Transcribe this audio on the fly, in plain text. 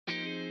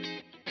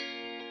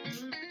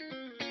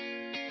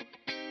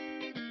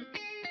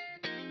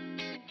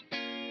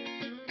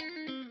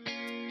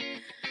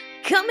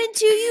Coming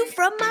to you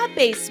from my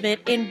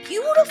basement in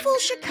beautiful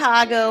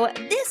Chicago,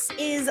 this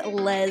is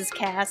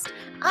LesCast.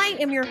 I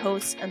am your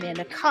host,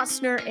 Amanda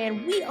Costner,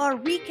 and we are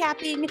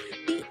recapping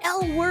the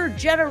L Word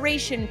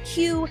Generation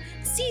Q,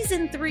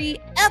 Season 3,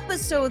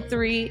 Episode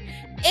 3,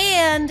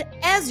 and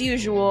as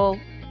usual,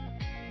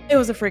 it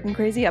was a freaking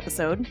crazy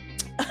episode.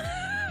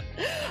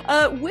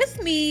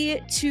 With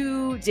me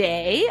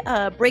today,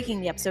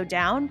 breaking the episode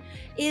down,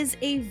 is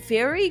a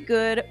very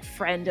good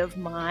friend of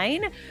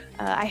mine.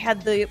 I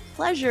had the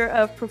pleasure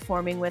of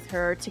performing with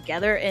her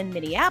together in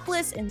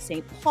Minneapolis and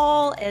St.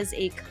 Paul as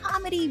a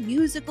comedy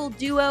musical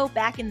duo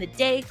back in the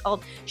day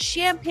called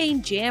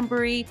Champagne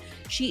Jamboree.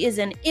 She is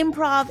an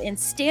improv and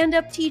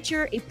stand-up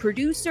teacher, a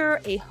producer,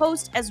 a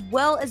host, as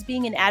well as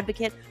being an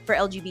advocate for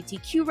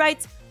LGBTQ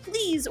rights.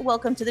 Please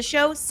welcome to the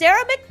show,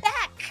 Sarah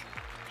McPeck.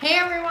 Hey,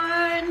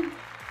 everyone.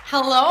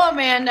 Hello,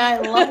 Amanda. I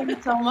love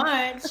you so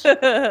much.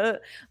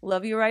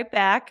 Love you right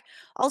back.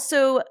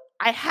 Also,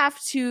 I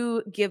have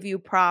to give you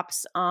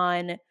props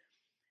on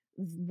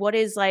what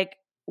is like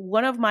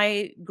one of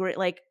my great,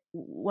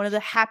 one of the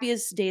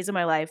happiest days of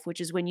my life, which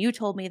is when you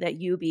told me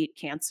that you beat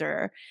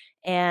cancer.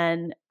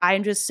 And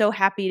I'm just so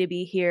happy to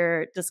be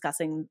here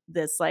discussing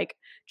this like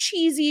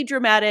cheesy,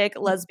 dramatic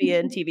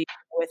lesbian TV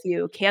with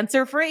you,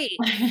 cancer free.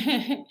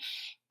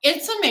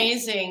 It's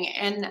amazing.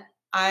 And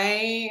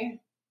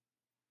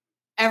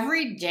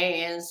every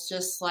day is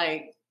just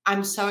like,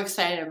 I'm so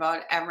excited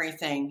about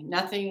everything.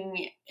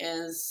 Nothing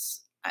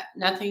is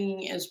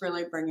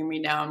really bringing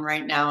me down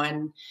right now.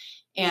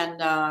 And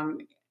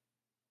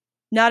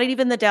not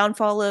even the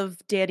downfall of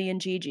Danny and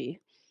Gigi.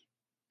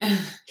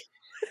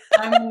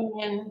 I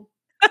mean,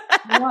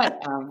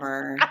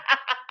 whatever.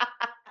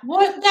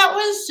 That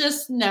was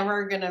just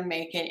never gonna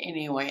make it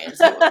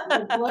anyways. It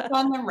was a blip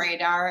on the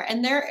radar,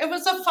 and it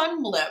was a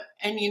fun blip.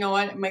 And you know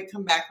what? It might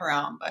come back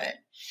around, but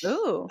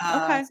ooh,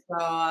 okay.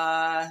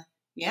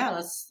 Yeah,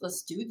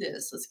 let's do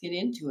this. Let's get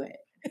into it.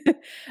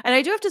 And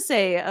I do have to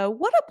say,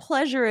 what a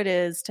pleasure it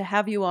is to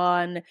have you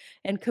on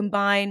and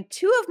combine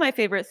two of my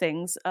favorite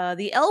things,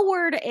 the L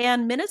word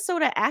and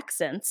Minnesota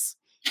accents.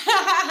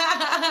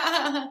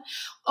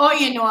 Oh,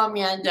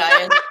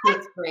 Amanda,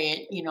 it's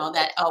great.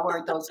 That L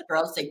word, those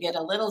girls, they get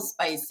a little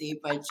spicy,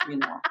 but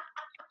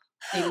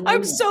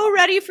I'm so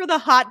ready for the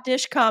hot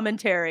dish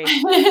commentary.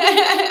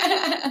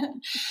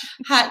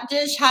 Hot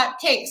dish, hot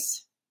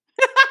takes.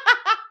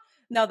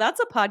 Now that's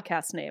a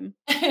podcast name.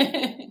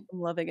 I'm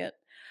loving it.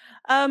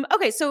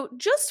 Okay, so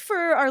just for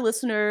our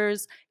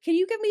listeners, can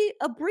you give me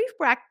a brief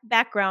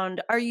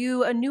background? Are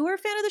you a newer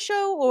fan of the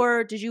show,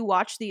 or did you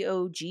watch the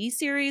OG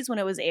series when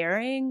it was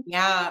airing?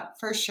 Yeah,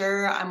 for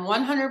sure. I'm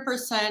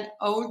 100%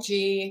 OG.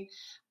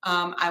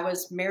 I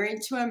was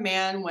married to a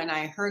man when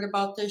I heard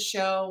about this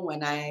show.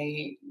 When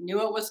I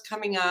knew it was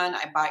coming on,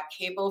 I bought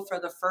cable for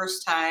the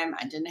first time.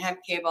 I didn't have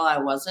cable. I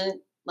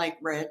wasn't like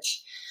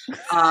rich,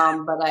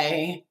 but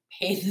I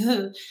paid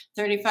the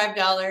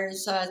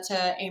 $35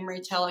 to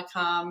Amory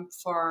Telecom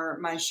for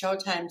my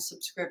Showtime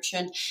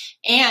subscription.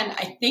 And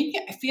I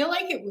feel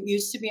like it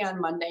used to be on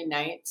Monday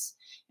nights.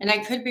 And I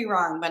could be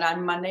wrong, but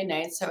on Monday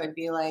nights, I would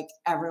be like,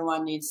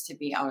 everyone needs to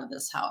be out of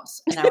this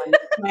house. And I would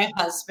make my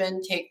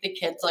husband take the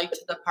kids like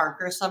to the park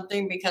or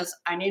something because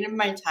I needed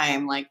my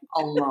time like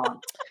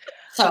alone.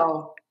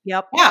 So,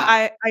 yep.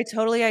 Yeah. I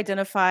totally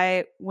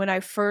identify when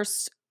I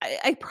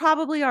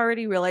probably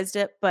already realized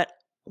it, but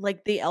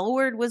like the L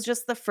word was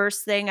just the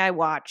first thing I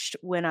watched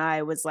when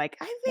I was like,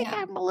 I think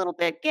I'm a little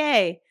bit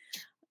gay.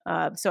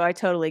 So I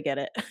totally get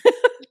it.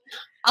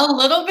 A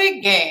little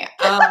bit gay.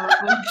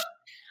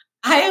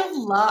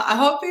 I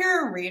hope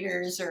your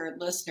readers or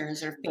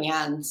listeners or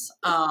fans,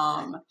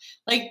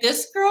 like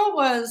this girl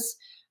was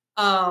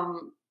a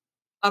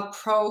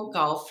pro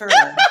golfer.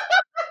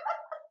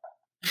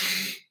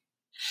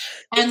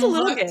 And a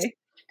little gay.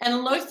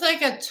 And looked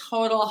like a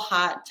total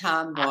hot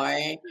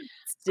tomboy.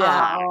 The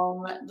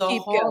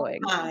Keep whole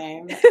going.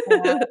 time.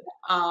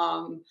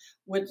 And,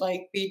 would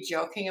like be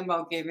joking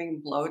about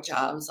giving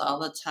blowjobs all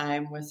the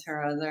time with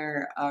her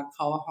other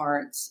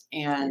cohorts.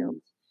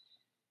 And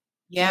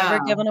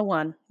never given a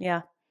one.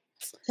 Yeah.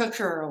 Took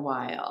her a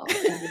while.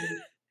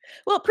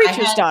 Well,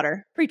 preacher's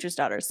daughter.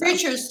 So.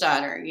 Preacher's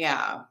daughter,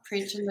 yeah.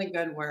 Preaching the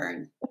good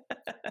word.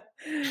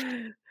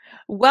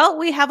 Well,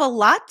 we have a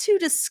lot to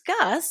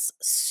discuss,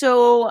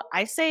 so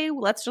I say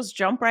let's just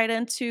jump right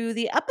into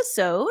the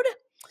episode.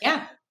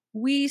 Yeah.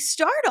 We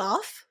start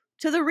off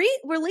to the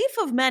relief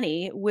of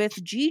many with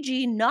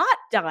Gigi not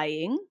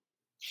dying.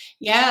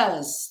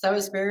 Yes, that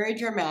was very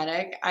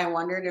dramatic. I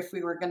wondered if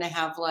we were going to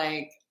have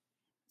like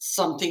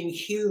something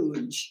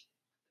huge.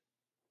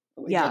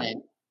 But we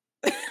didn't.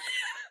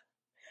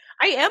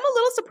 I am a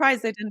little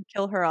surprised they didn't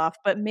kill her off,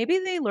 but maybe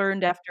they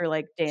learned after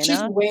like Dana.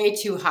 She's way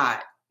too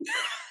hot.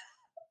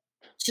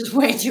 She's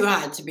way too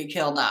hot to be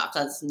killed off.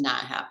 That's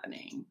not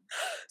happening.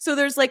 So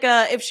there's like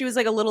if she was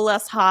like a little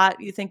less hot,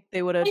 you think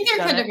they would have? I think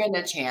there could have been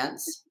a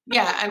chance.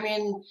 Yeah, I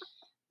mean,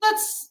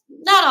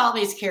 not all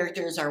these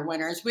characters are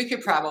winners. We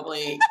could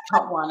probably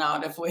cut one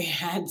out if we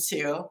had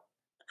to.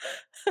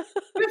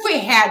 If we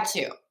had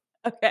to.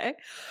 Okay.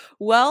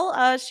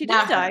 Well, she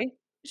did die.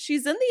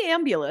 she's in the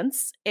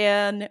ambulance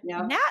and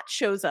Yep. Nat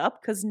shows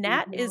up because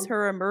Nat is Mhm.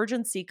 her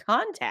emergency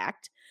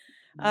contact,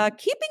 Mhm.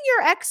 keeping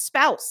your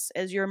ex-spouse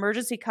as your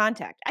emergency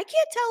contact. I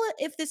can't tell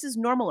if this is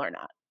normal or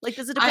not. Like,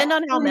 does it I depend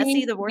on how for messy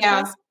me, the divorce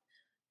yeah. was?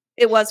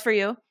 It was for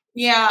you?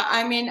 Yeah,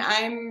 I mean,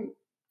 I'm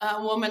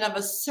a woman of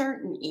a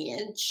certain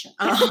age,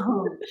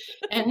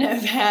 and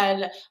have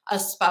had a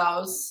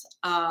spouse,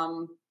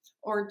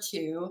 or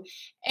 2,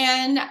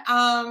 and,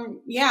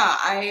 yeah,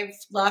 I've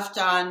left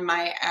on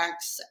my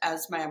ex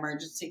as my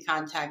emergency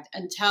contact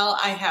until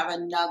I have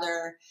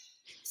another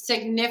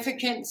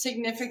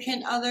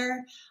significant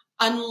other,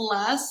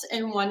 unless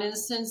in one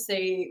instance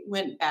they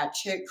went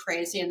batshit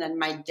crazy, and then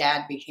my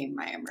dad became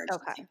my Okay.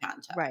 emergency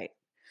contact. Right.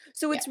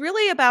 So Yeah. it's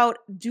really about,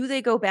 do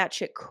they go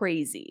batshit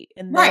crazy?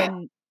 And Right.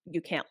 then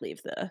you can't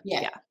leave the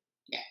Yeah. yeah.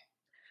 Yeah.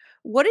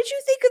 What did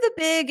you think of the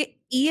big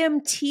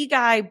EMT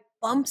guy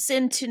bumps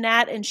into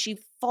Nat and she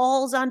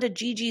falls onto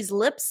Gigi's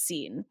lips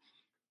scene?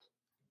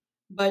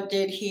 But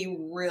did he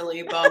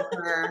really bump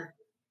her?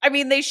 I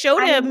mean, they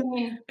showed I him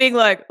mean, being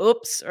like,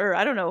 "Oops," or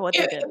I don't know what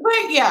they did.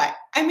 but yeah,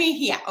 I mean,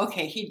 yeah,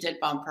 okay, he did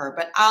bump her,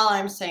 but all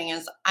I'm saying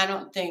is I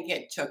don't think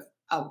it took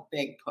a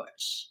big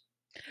push.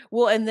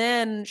 Well, and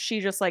then she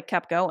just, like,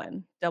 kept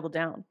going, doubled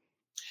down.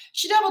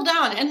 She doubled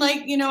down, and,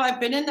 like, I've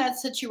been in that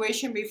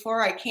situation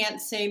before. I can't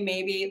say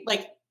maybe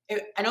like,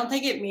 I don't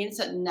think it means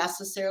that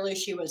necessarily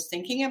she was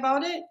thinking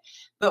about it,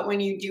 but when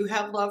you do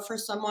have love for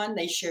someone,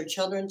 they share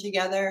children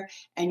together,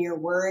 and you're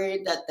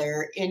worried that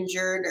they're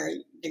injured or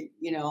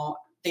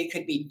they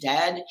could be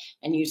dead,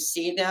 and you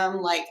see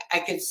them, like, I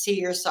could see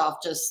yourself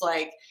just,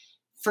 like,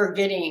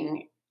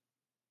 forgetting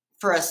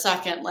for a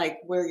second, like,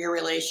 where your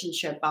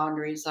relationship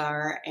boundaries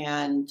are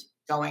and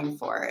going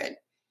for it.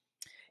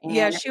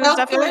 Yeah, And it she was felt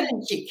good, definitely.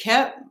 and she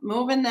kept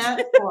moving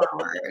that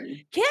forward.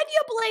 Can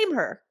you blame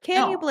her?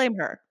 Can you No, blame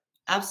her?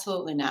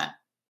 absolutely not.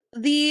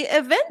 The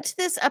event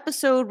this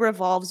episode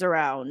revolves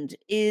around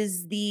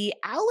is the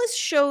Alice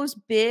Show's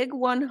big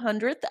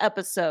 100th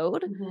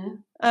episode.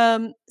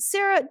 Mhm.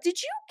 Sarah,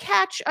 did you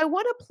catch? I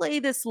want to play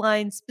this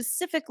line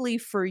specifically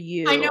for I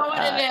you. know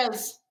what it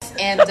is.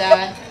 And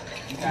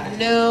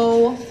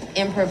no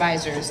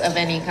improvisers of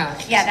any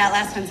kind. Yeah, that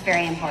last one's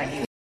very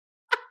important.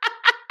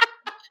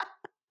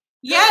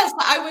 Yes,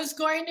 I was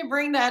going to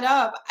bring that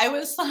up. I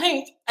was,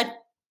 like,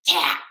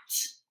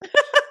 attacked.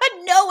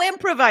 No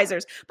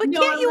improvisers. But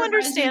No can't you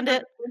improvisers understand of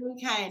it?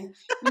 any kind.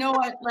 You know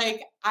what?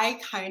 Like, I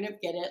kind of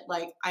get it.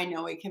 Like, I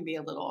know it can be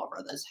a little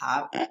over the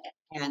top. And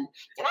can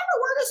I have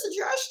a word of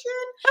suggestion?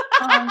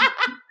 Um,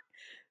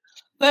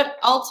 but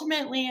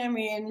ultimately, I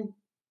mean,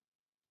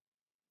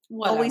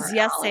 whatever, Always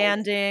yes Alice.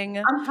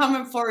 anding. I'm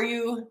coming for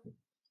you.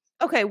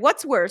 Okay,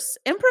 what's worse,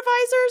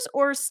 improvisers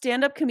or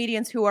stand-up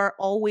comedians who are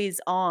always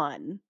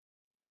on?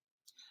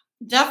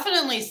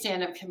 Definitely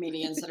stand-up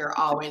comedians that are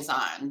always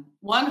on,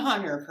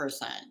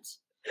 100%.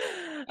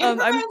 I'm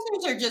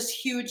Improvisers are just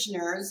huge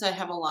nerds that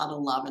have a lot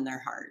of love in their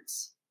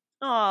hearts.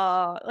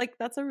 aw, like,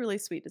 that's a really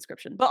sweet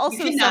description. But You also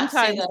cannot say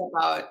sometimes that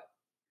about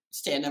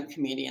stand-up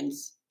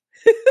comedians,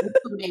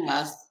 including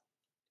us.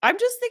 I'm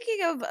just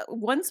thinking of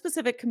one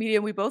specific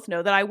comedian we both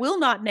know that I will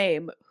not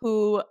name,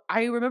 who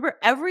I remember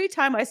every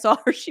time I saw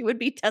her, she would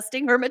be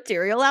testing her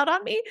material out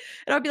on me.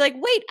 And I'd be like,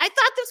 wait, I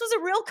thought this was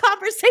a real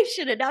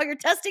conversation and now you're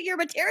testing your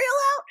material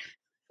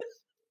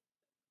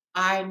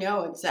I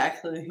know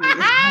exactly who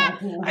you're out?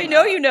 talking I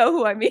know about. you know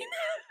who I mean.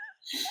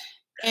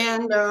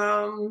 And,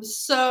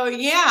 so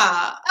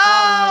yeah,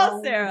 Oh,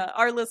 Sarah,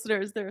 our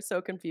listeners, they're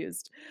so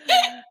confused.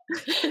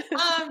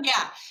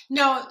 yeah.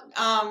 No,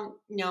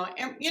 no,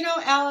 and,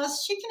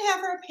 Alice, she can have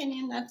her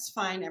opinion, that's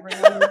fine.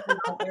 Everyone is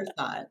allowed their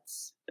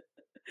thoughts.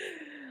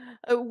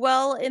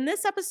 Well, in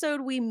this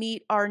episode, we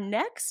meet our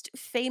next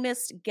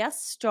famous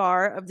guest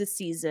star of the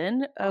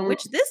season, Mhm.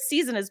 which this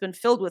season has been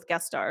filled with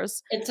guest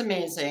stars. It's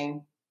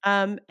amazing.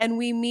 And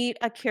we meet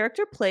a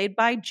character played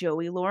by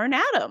Joey Lauren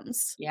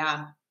Adams.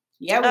 Yeah.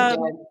 Yeah,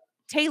 we did.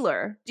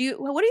 Taylor,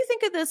 what do you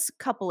think of this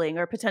coupling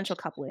or potential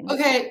coupling?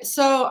 Okay,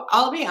 so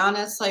I'll be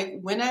honest, like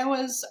when I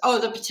was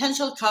the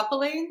potential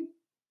coupling,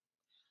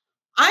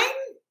 I'm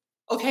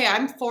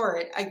I'm for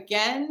it.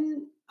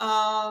 Again,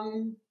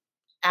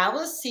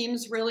 Alice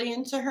seems really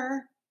into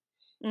her.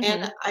 Mhm.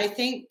 And I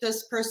think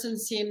this person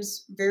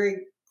seems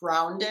very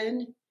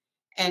grounded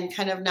and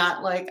kind of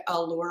not like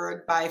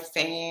allured by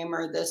fame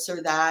or this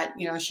or that.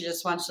 She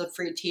just wants a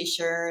free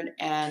t-shirt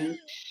and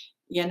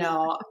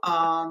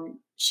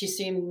she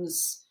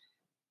seems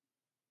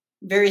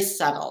very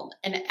settled.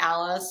 And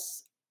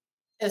Alice,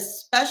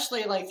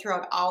 especially like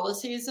throughout all the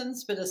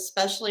seasons, but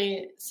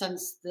especially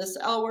since this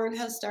L word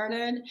has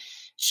started,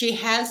 she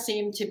has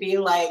seemed to be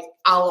like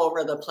all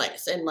over the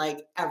place in like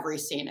every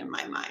scene in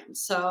my mind.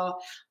 So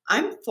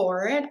I'm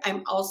for it.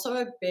 I'm also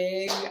a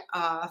big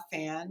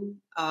fan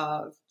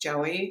of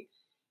Joey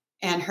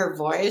and her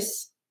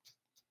voice.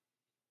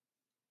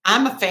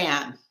 I'm a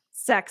fan.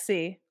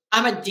 Sexy.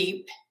 I'm a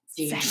deep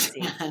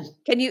Sexy. fan.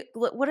 Can you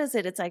what is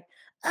it? It's like,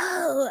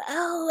 "Oh,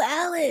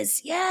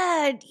 this.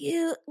 Yeah,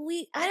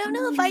 I don't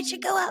know if I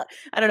should go out.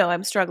 I don't know.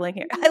 I'm struggling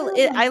here.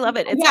 I love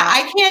it. It's yeah,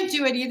 hot. I can't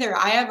do it either.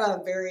 I have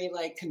a very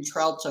like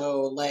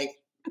contralto, like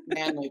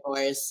manly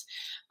voice.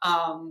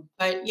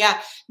 But yeah,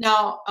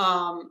 now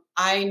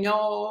I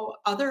know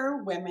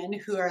other women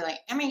who are like,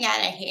 oh my God,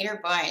 I hate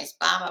her voice,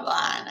 blah, blah,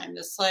 blah. And I'm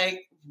just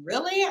like,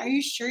 really? Are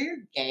you sure you're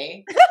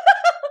gay?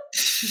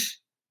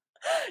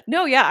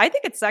 No, yeah, I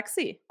think it's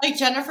sexy. Like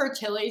Jennifer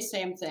Tilly,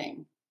 same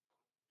thing.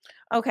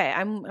 Okay,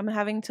 I'm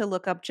having to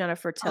look up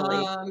Jennifer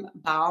Tilly.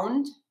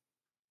 Bound.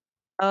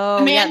 Oh,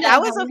 yeah, Amanda, that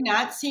have was you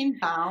not seen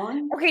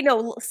Bound? okay,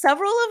 no,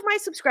 several of my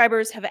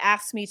subscribers have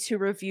asked me to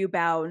review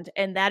Bound,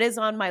 and that is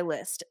on my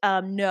list.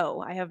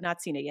 No, I have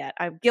not seen it yet.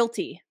 I'm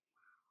guilty.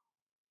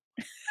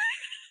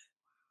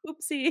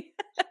 Oopsie.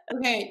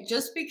 Okay,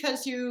 just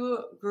because you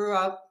grew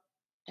up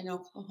in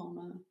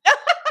Oklahoma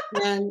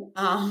and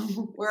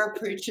we're a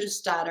preacher's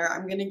daughter,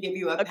 I'm going to give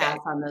you a pass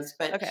on this,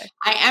 but Okay.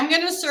 I am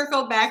going to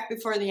circle back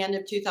before the end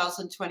of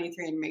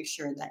 2023 and make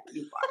sure that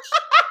you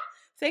watch.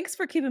 Thanks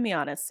for keeping me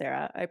honest,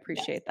 Sarah. I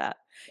appreciate that.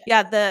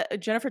 Yeah, the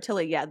Jennifer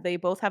Tilly, yeah, they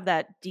both have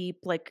that deep,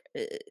 like,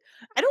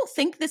 I don't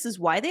think this is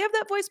why they have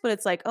that voice, but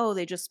it's like, oh,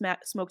 they just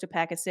smoked a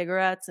pack of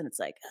cigarettes, and it's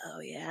like, oh,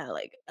 yeah,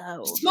 like,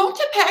 oh. Smoked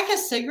a pack of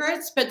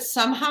cigarettes, but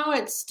somehow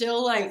it's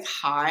still like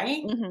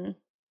high. Mm-hmm.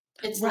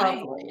 It's Right.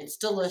 lovely. It's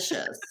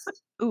delicious.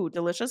 Ooh,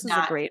 delicious is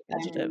a great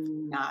adjective.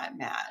 I'm not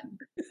mad.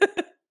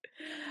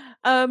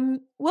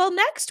 Well,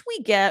 next we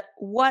get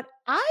what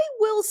I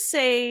will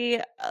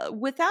say,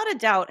 without a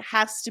doubt,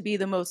 has to be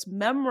the most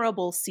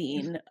memorable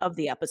scene of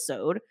the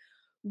episode.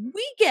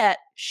 We get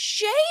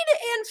Shane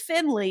and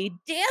Finley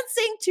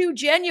dancing to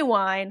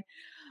Genuine.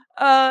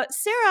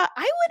 Sarah,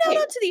 I went out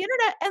onto the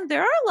internet and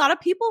there are a lot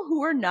of people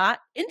who are not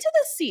into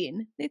this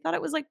scene. They thought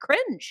it was like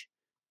cringe.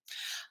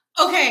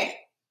 Okay.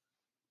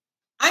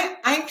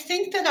 I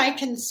think that I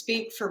can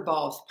speak for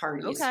both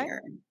parties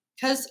here.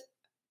 Because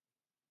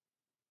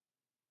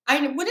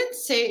I wouldn't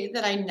say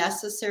that I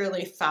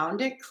necessarily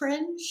found it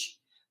cringe,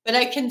 but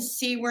I can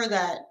see where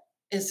that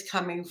is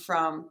coming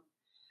from.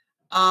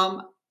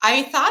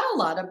 I thought a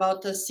lot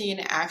about the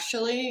scene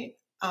actually,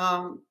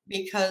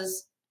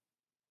 because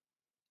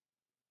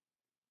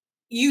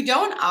you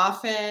don't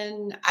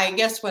often, I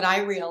guess what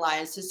I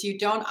realized is you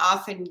don't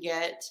often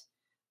get,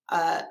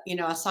 a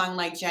song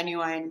like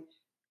Genuine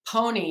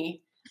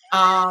Pony.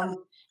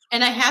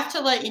 And I have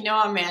to let you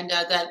know,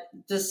 Amanda, that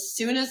as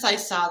soon as I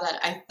saw that,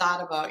 I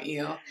thought about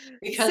you.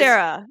 Because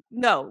Sarah,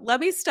 no, let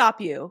me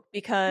stop you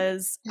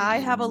because I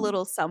have a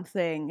little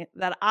something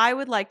that I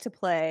would like to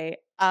play.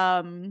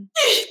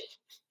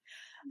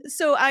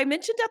 So I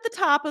mentioned at the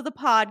top of the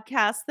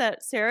podcast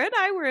that Sarah and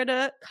I were in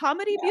a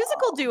comedy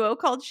musical duo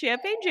called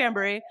Champagne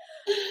Jamboree,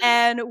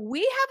 and we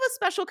have a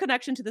special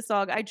connection to the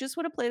song. I just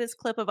want to play this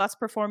clip of us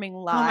performing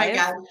live. Oh my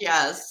God,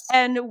 yes.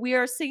 And we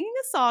are singing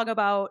a song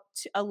about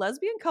a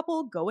lesbian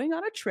couple going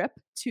on a trip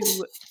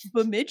to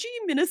Bemidji,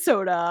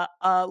 Minnesota.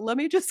 Let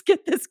me just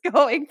get this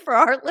going for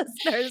our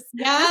listeners.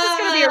 Yeah. This is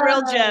going to be a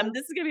real gem.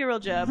 This is going to be a real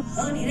gem.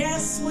 Honey,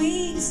 that's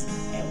sweet.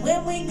 And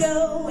when we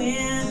go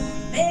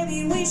in,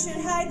 maybe we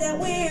should hide that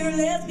we're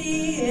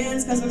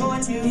lesbians, because we're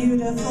going to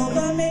beautiful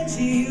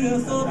Bemidji,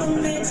 beautiful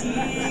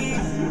Bemidji,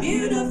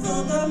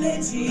 beautiful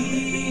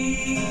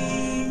Bemidji.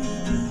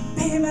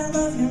 Babe, I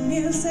love your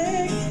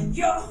music.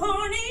 You're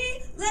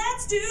horny.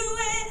 Let's do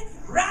it.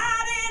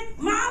 Riding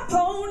my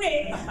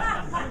pony.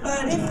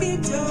 But if you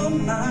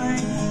don't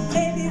mind,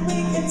 maybe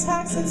we can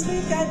talk since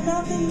we've got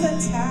nothing but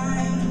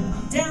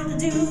time. Down to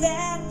do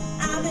that.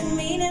 I've been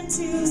meaning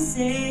to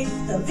say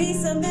the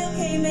visa bill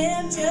came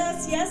in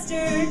just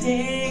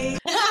yesterday.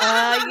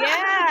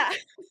 Yeah.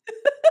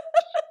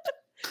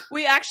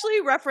 We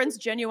actually reference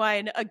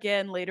Genuine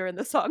again later in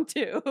the song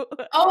too.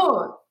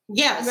 Oh,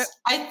 yes.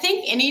 I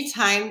think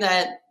anytime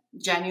that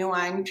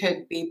Genuine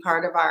could be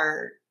part of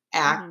our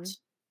act,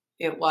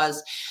 it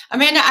was.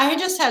 Amanda, I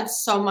just had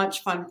so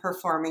much fun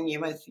performing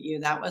with you.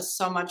 That was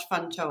so much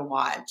fun to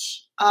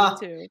watch. Me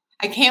too.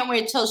 I can't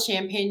wait till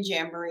Champagne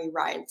Jamboree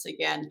rides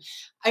again.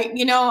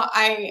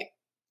 I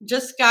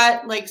just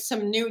got like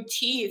some new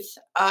teeth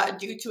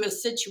due to a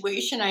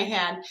situation I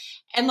had.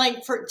 And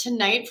like for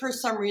tonight, for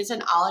some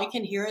reason, all I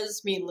can hear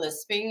is me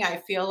lisping.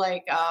 I feel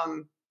like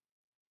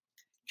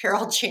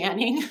Carol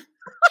Channing.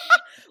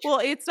 Well,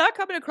 it's not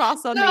coming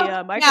across on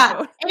the microphone.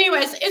 Yeah.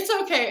 Anyways, it's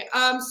okay.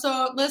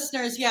 So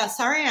listeners,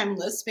 sorry I'm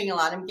lisping a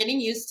lot. I'm getting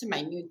used to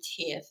my new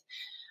teeth.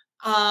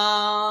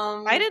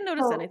 I didn't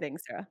notice anything,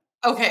 Sarah.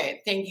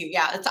 Okay, thank you.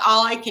 Yeah, that's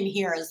all I can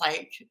hear is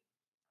like,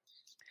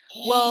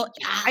 well,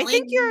 I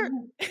think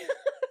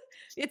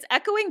it's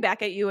echoing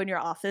back at you in your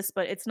office,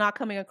 but it's not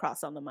coming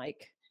across on the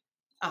mic.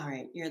 All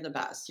right, you're the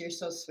best. You're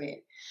so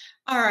sweet.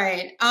 All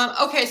right.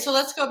 Okay, so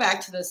let's go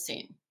back to this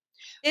scene.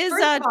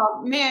 First of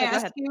all, may I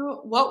ask you,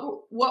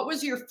 what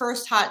was your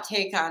first hot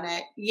take on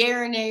it? Yay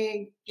or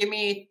nay? Give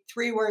me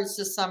 3 words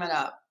to sum it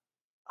up.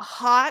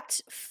 Hot,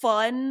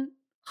 fun,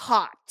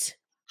 hot.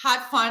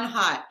 Hot, fun,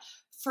 hot.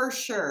 For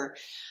sure.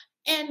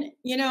 And,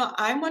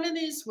 I'm one of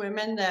these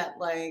women that,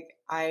 like,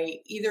 I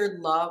either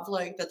love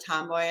like the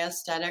tomboy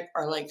aesthetic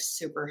or like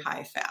super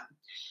high femme.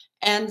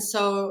 And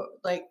so,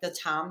 like the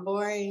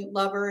tomboy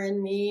lover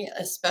in me,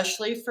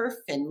 especially for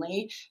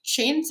Finley,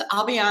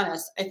 I'll be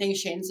honest, I think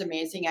Shane's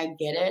amazing. I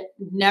get it.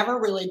 Never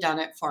really done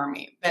it for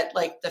me. But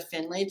like the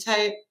Finley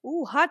type,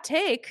 Ooh, hot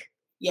take.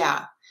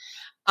 yeah.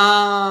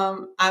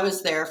 I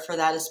was there for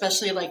that,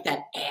 especially like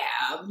that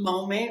ab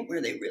moment where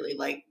they really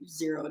like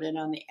zeroed in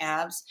on the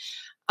abs.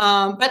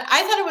 But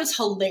I thought it was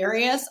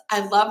hilarious.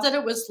 I love that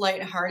it was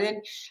lighthearted.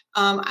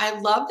 I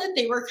love that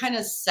they were kind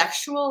of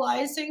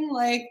sexualizing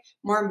like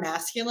more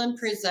masculine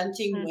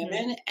presenting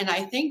women. And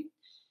I think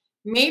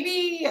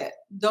maybe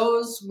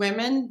those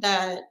women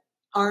that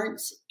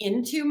aren't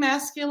into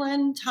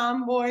masculine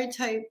tomboy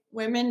type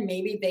women,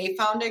 maybe they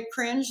found it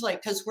cringe,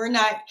 like, because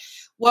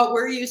what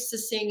we're used to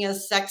seeing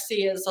as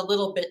sexy is a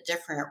little bit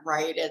different,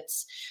 right?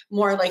 It's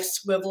more like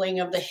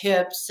swiveling of the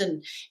hips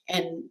and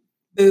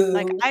boobs.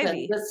 Like And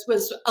Ivy. this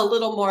was a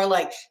little more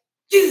like,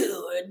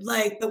 dude,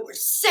 like, but we're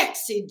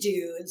sexy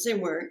dudes,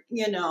 and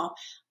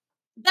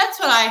that's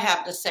what I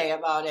have to say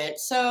about it.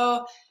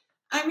 So,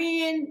 I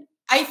mean,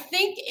 I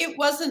think it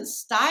wasn't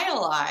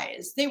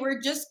stylized. They were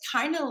just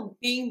kind of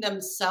being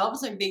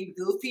themselves and being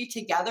goofy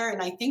together.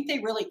 And I think they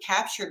really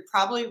captured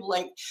probably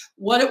like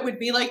what it would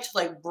be like to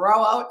like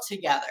bro out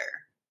together.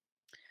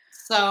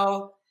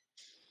 So,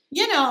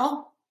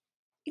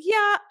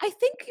 Yeah, I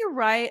think you're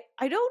right.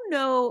 I don't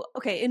know.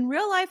 Okay, in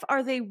real life,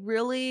 are they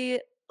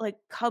really like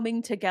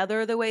coming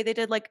together the way they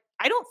did? Like,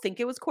 I don't think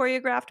it was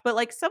choreographed, but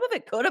like some of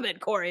it could have been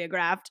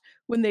choreographed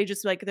when they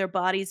just like their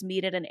bodies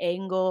meet at an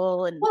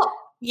angle and well,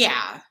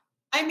 yeah.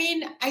 I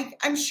mean,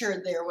 I'm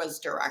sure there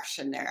was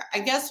direction there. I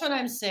guess what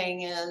I'm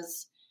saying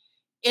is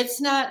it's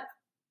not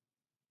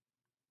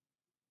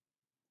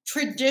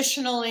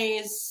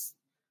traditionally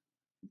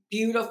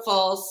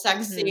beautiful,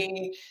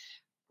 sexy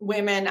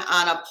women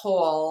on a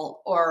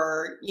pole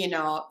or,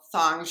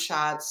 thong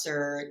shots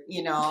or,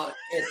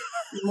 it's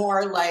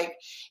more like,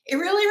 it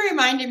really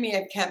reminded me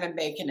of Kevin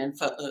Bacon in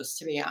Footloose,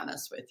 to be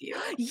honest with you.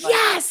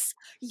 yes,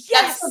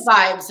 That's the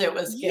vibes it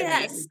was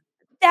yes. giving.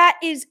 That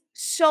is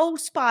so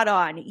spot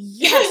on.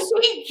 Yes.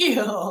 Thank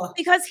you.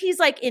 Because he's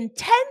like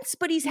intense,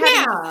 but he's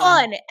having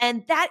fun.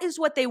 And that is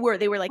what they were.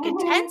 They were like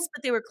intense,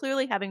 but they were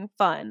clearly having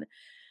fun.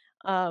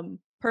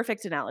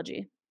 Perfect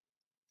analogy.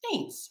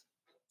 Thanks.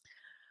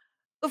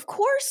 Of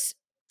course,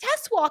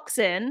 Tess walks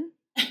in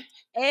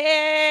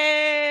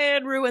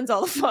and ruins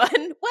all the fun.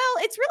 Well,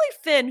 it's really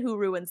Finn who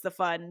ruins the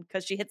fun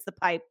because she hits the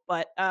pipe.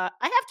 But I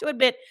have to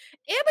admit,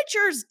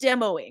 amateurs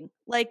demoing.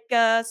 Like,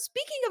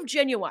 speaking of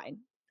genuine,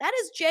 that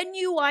is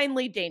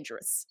genuinely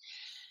dangerous.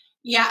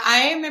 Yeah, I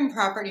am in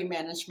property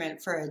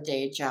management for a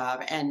day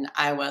job, and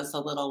I was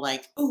a little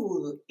like,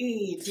 ooh, do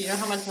you know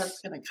how much that's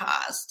going to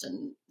cost?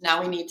 And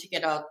now we need to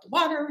get out the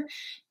water,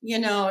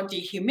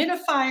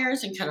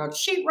 dehumidifiers and cut out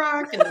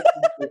sheetrock. And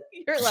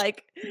You're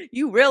like,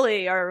 you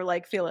really are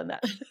like feeling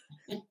that.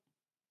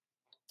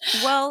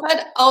 Well,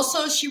 but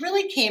also she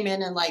really came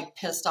in and like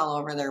pissed all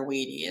over their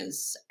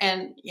Wheaties,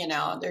 and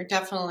they're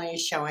definitely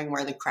showing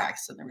where the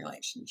cracks in the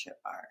relationship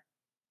are.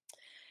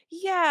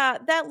 yeah,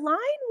 that line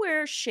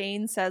where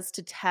Shane says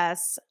to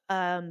Tess,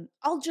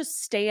 I'll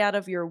just stay out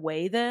of your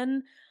way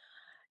then.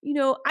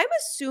 I'm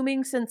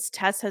assuming since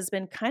Tess has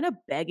been kind of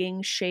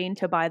begging Shane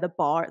to buy the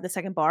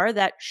second bar,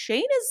 that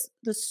Shane is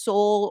the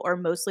sole or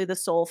mostly the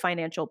sole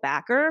financial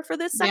backer for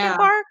this second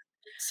bar.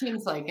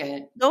 Seems like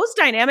it. Those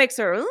dynamics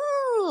are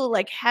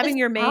like having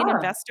your main hard.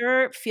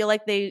 investor feel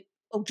like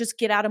just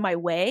get out of my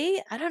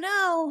way. I don't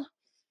know.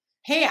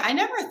 Hey, I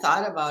never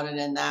thought about it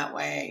in that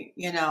way,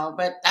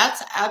 but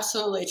that's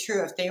absolutely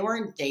true. If they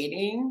weren't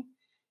dating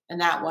and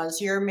that was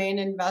your main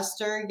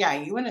investor, yeah,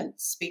 you wouldn't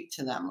speak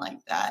to them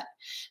like that.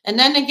 And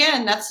then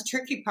again, that's the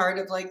tricky part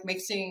of like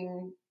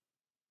mixing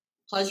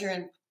pleasure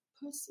and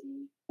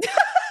pussy.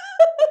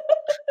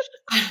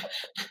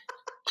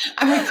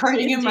 I'm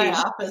recording in my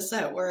office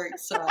at work,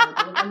 so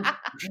I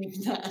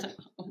didn't that.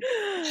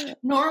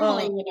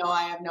 Normally,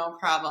 I have no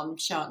problem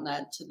shouting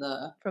that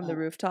to from the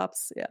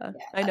rooftops. Yeah,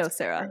 I know,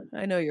 Sarah.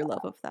 I know your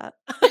love of that.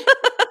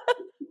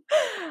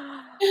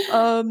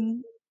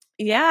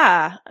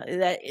 Yeah,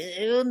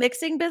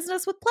 mixing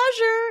business with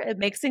pleasure,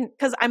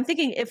 because I'm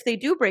thinking if they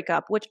do break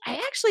up, which I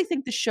actually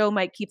think the show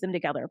might keep them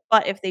together,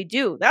 but if they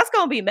do, that's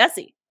going to be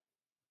messy.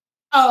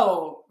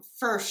 Oh,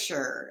 for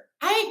sure.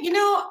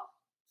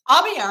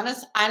 I'll be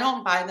honest, I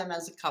don't buy them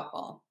as a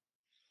couple.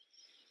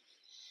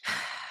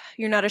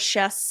 You're not a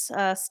Chess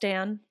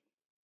stan?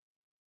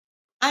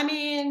 I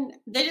mean,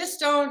 they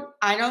just don't.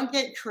 I don't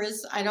get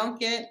I don't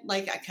get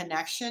like a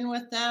connection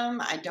with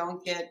them. I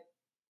don't get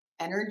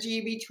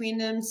energy between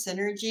them,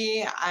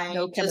 synergy.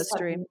 No just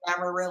chemistry. have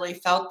never really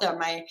felt them.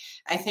 I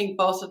think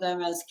both of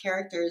them as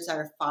characters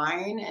are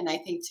fine, and I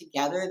think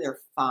together they're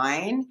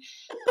fine.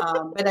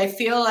 But I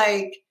feel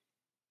like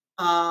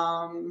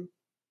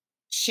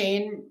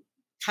Shane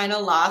kind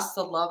of lost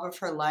the love of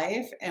her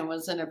life and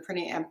was in a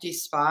pretty empty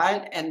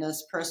spot. And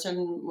this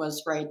person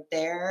was right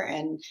there.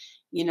 And,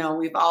 you know,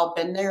 we've all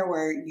been there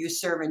where you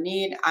serve a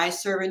need, I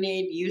serve a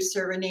need, you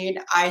serve a need,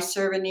 I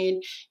serve a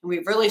need. And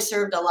we've really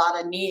served a lot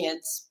of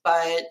needs,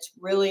 but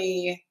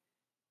really,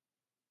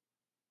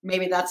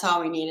 maybe that's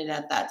all we needed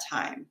at that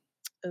time.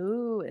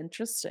 Ooh,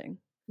 interesting.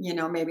 You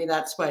know, maybe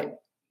that's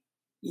what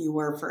you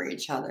were for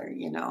each other,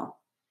 you know.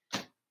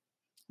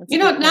 That's You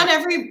a know, good not point.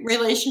 every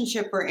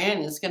relationship we're in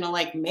is going to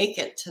like make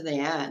it to the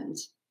end.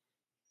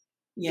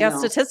 You Yeah, know,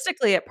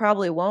 statistically, it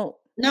probably won't.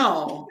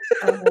 no.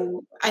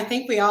 I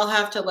think we all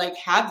have to like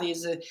have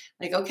these,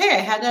 like, okay, I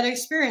had that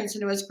experience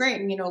and it was great.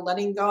 And, you know,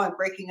 letting go and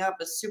breaking up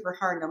is super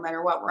hard no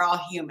matter what. We're all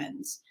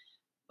humans.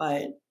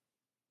 But,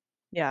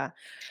 Yeah.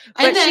 and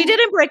But she then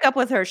didn't break up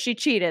with her. She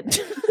cheated.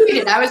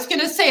 I was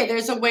going to say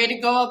there's a way to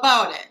go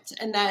about it.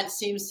 And that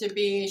seems to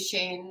be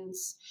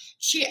Shane's.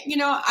 You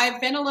know, I've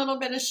been a little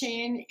bit of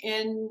Shane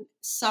in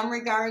some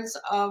regards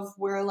of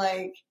where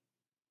like,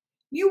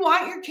 you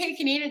want your cake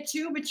and eat it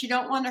too, but you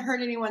don't want to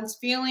hurt anyone's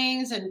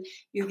feelings and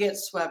you get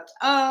swept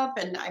up.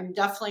 And I'm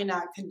definitely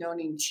not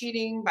condoning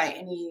cheating by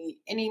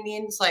any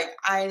means. Like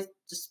I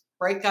just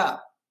break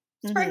up.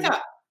 Just break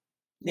up.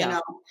 You Yeah.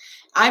 know,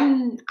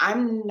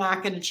 I'm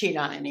not going to cheat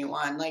on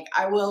anyone. Like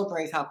I will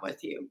break up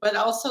with you, but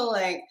also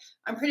like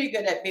I'm pretty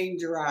good at being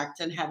direct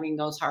and having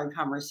those hard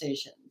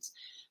conversations,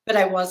 but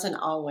I wasn't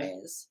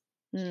always.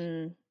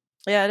 Mm.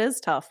 Yeah, it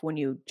is tough when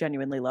you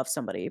genuinely love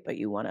somebody, but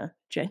you want to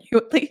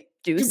genuinely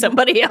do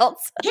somebody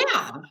else.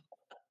 Yeah.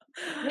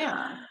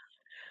 Yeah.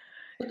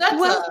 But that's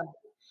Well,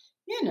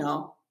 you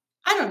know,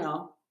 I don't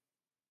know.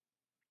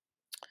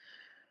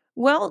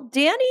 well,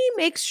 Danny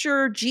makes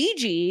sure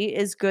Gigi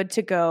is good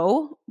to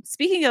go.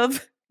 Speaking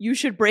of, you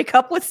should break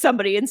up with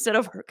somebody instead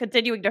of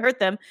continuing to hurt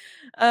them.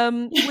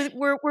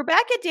 We're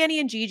back at Danny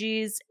and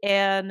Gigi's,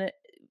 and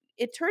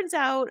it turns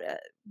out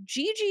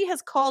Gigi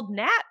has called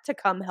Nat to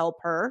come help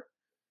her.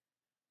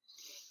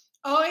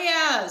 Oh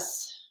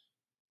yes.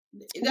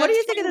 What do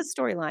you think of this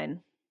storyline?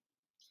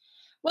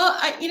 Well,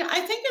 I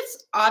think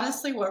it's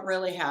honestly what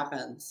really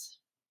happens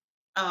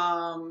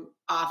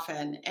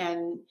often,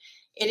 and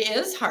it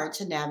is hard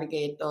to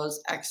navigate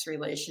those ex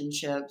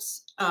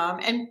relationships.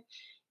 And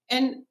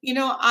you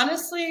know,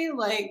 honestly,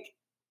 like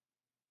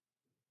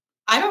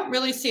I don't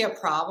really see a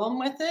problem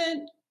with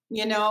it,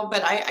 you know.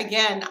 But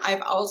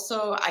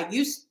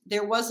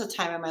there was a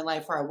time in my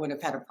life where I would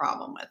have had a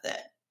problem with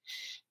it.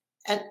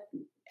 At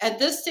at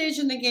this stage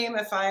in the game,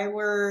 if I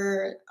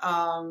were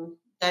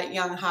that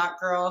young hot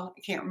girl,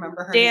 I can't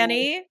remember her name.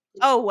 Danny?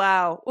 Oh,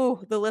 wow.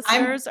 Ooh, the I'm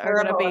listeners are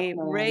gonna terrible with be names.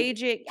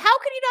 raging. How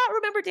can you not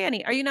remember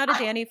Danny? Are you not a I,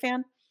 Danny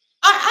fan?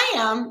 I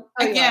am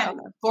Oh, you are? again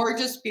Okay.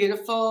 gorgeous,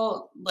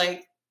 beautiful,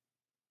 like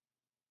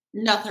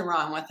nothing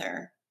wrong with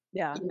her.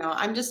 Yeah. You know,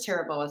 I'm just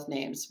terrible with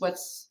names.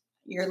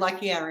 You're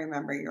lucky I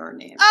remember your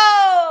name.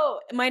 Oh,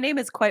 my name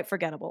is quite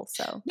forgettable,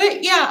 so.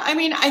 But yeah, I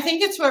mean, I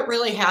think it's what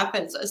really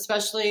happens,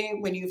 especially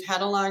when you've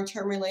had a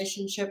long-term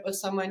relationship with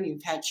someone,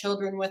 you've had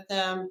children with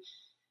them.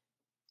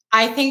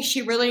 I think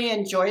she really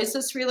enjoys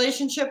this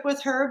relationship with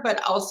her,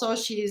 but also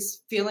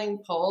she's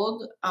feeling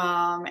pulled.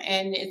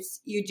 And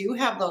you do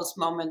have those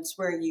moments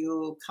where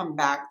you come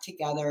back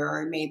together,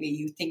 or maybe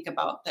you think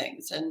about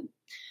things. And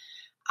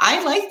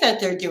I like that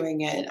they're doing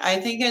it. I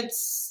think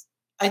it's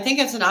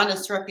an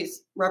honest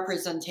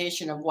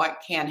representation of what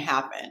can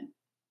happen.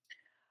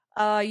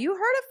 You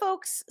heard it,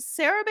 folks.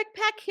 Sarah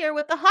McPeck here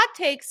with the hot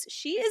takes.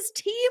 She is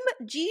team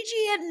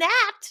Gigi and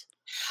Nat.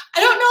 I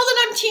don't know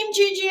that I'm team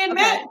Gigi and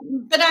Okay. Matt,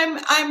 but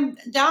I'm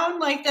down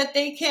like that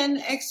they can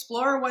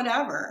explore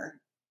whatever.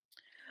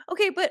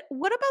 Okay, but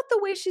what about the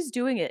way she's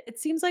doing it? It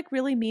seems like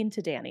really mean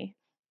to Danny.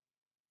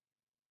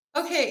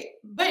 Okay,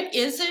 but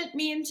is it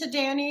mean to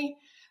Danny?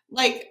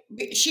 Like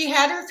she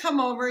had her come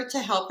over to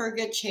help her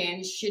get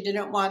changed. She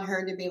didn't want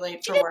her to be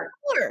late She for didn't work.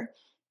 tell her.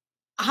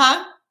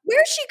 Huh?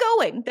 Where's she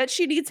going that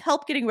she needs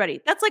help getting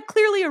ready? That's like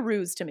clearly a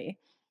ruse to me.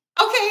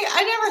 Okay,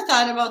 I never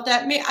thought about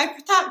that. I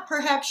thought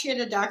perhaps she had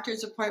a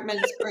doctor's appointment,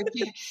 or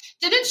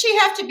didn't she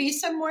have to be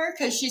somewhere?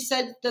 Because she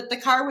said that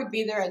the car would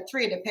be there at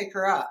 3 to pick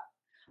her up.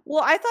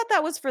 Well, I thought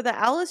that was for the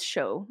Alice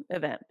show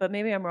event, but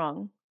maybe I'm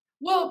wrong.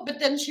 Well, but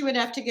then she would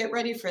have to get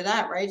ready for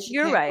that, right?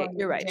 You're right.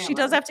 You're right. She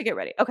does have to get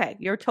ready. Okay,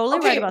 you're totally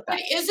right about that.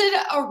 But is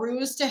it a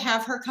ruse to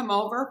have her come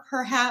over?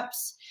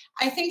 Perhaps.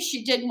 I think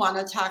she did want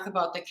to talk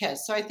about the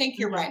kiss. So I think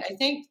you're right. I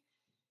think,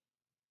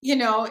 you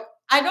know,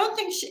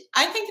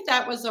 I think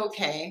that was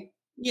okay.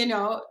 You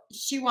know,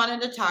 she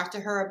wanted to talk to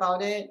her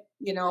about it.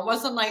 You know, it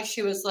wasn't like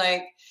she was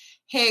like,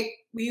 hey,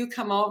 will you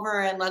come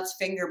over and let's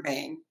finger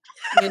bang?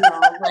 You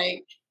know,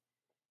 like.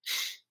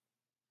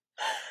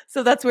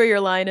 So that's where your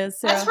line is,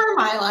 Sarah? That's where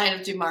my line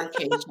of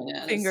demarcation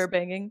is. Finger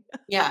banging.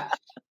 Yeah.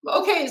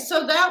 Okay,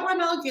 so that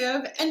one I'll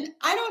give. And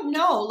I don't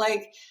know,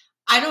 like,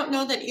 I don't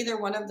know that either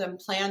one of them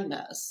planned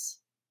this.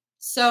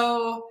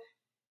 So,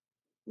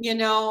 you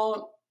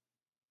know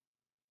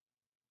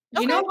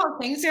how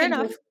things Fair can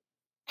enough. just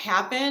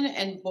happen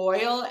and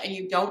boil and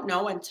you don't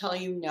know until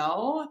you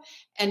know.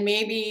 And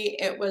maybe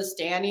it was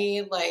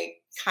Danny, like,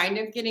 kind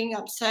of getting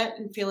upset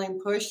and feeling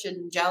pushed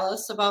and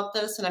jealous about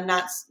this. And I'm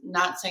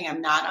not saying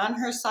I'm not on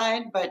her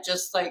side, but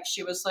just like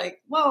she was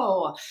like,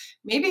 whoa,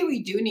 maybe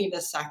we do need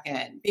a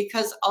second.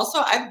 Because also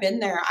I've been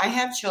there. I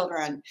have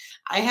children.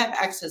 I have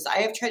exes. I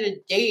have tried to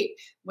date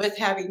with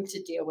having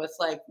to deal with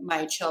like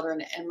my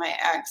children and my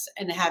ex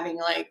and having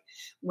like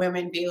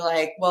women be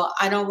like, well,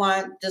 I don't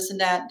want this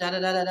and that, da da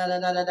da da da da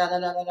da da da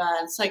da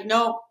da. It's like,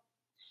 no,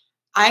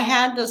 I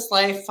had this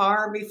life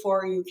far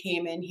before you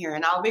came in here,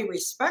 and I'll be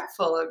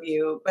respectful of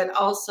you, but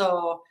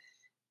also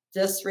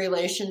this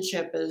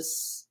relationship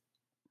is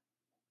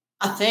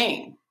a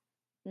thing.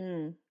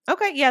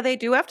 Okay, yeah, they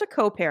do have to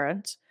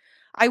co-parent.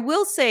 I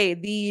will say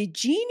the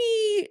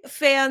Genie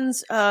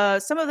fans,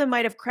 some of them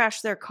might have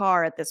crashed their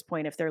car at this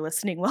point if they're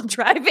listening while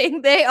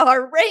driving. They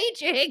are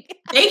raging.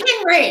 They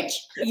can rage.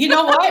 You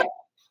know what?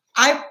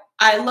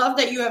 I love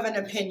that you have an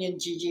opinion,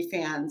 Gigi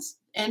fans.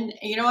 And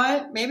you know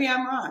what? Maybe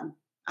I'm wrong.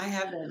 I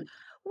have been.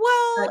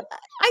 Well,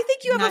 I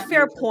think you have a not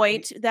fair usually.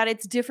 point that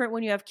it's different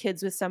when you have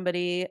kids with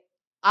somebody.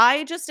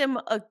 I just am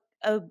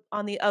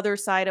on the other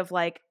side of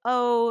like,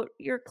 oh,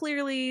 you're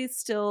clearly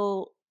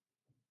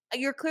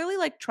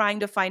like trying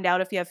to find out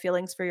if you have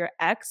feelings for your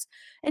ex.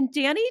 And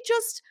Danny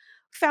just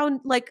found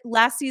like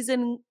last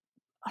season,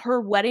 her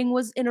wedding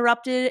was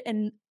interrupted.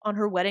 And on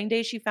her wedding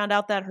day, she found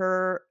out that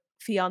her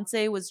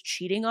fiance was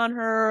cheating on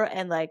her.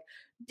 And like,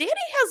 Danny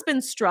has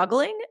been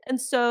struggling. And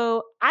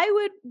so I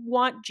would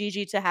want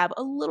Gigi to have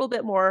a little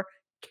bit more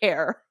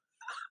care.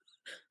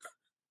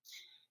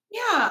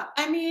 Yeah.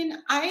 I mean,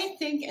 I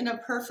think in a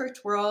perfect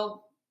world,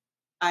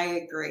 I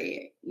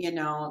agree. You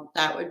know,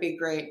 that would be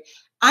great.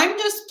 I'm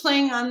just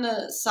playing on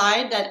the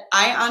side that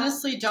I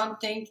honestly don't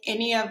think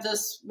any of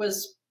this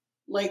was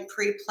like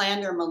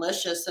pre-planned or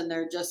malicious and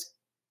they're just,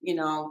 you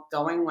know,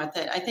 going with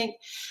it. I think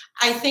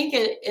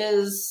it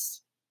is.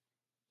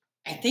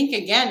 I think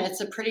again, it's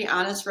a pretty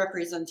honest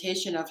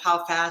representation of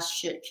how fast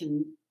shit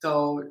can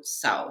go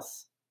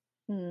south.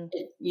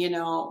 You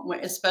know,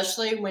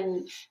 especially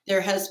when there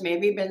has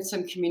maybe been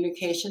some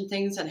communication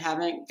things that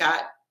haven't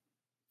got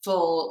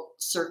full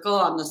circle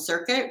on the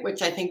circuit,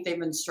 which I think they've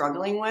been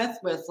struggling with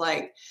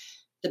like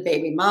the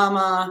baby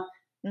mama,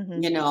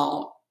 you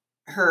know,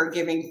 her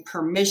giving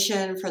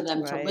permission for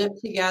them to live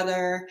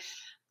together.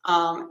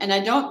 And I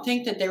don't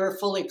think that they were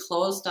fully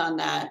closed on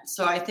that.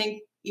 So I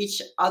think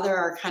each other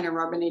are kind of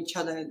rubbing each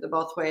other the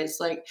both ways.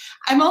 Like,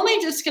 I'm only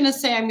just going to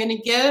say, I'm going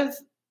to give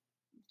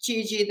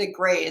Gigi the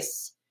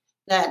grace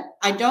that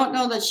I don't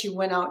know that she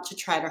went out to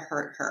try to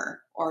hurt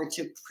her or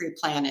to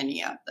pre-plan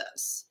any of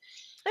this.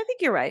 I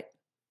think you're right.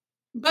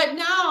 But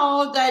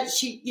now that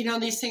she, you know,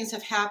 these things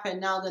have happened,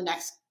 now the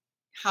next,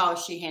 how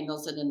she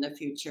handles it in the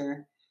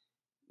future,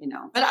 you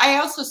know. But I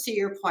also see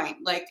your point.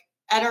 Like,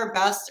 at our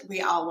best,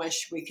 we all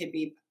wish we could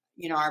be,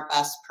 you know, our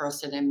best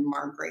person and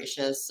more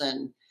gracious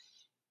and,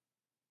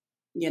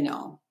 you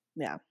know.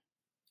 Yeah.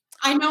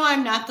 I know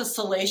I'm not the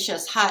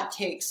salacious hot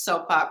take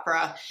soap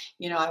opera.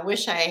 You know, I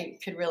wish I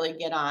could really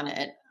get on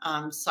it.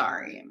 I'm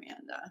sorry,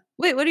 Amanda.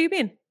 Wait, what do you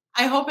mean?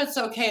 I hope it's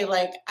okay.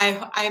 Like,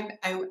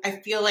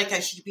 I feel like I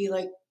should be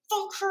like,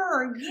 fuck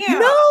her. Yeah.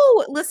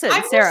 No, listen,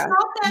 I'm Sarah,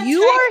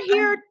 you are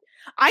here. I'm,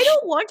 I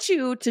don't want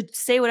you to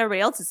say what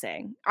everybody else is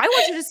saying. I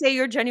want you to say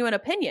your genuine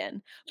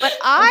opinion. But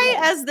I,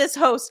 as this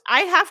host,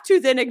 I have to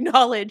then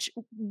acknowledge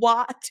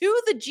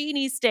to the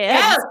Genie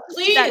stands. Yes,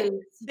 please.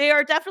 They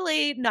are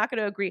definitely not going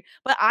to agree.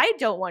 But I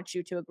don't want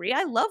you to agree.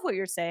 I love what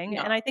you're saying.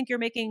 No. And I think you're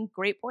making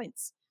great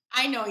points.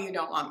 I know you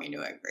don't want me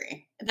to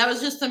agree. That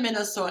was just the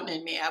Minnesotan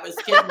in me. I was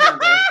getting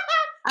nervous.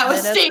 I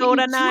was stating too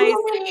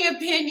many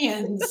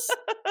opinions.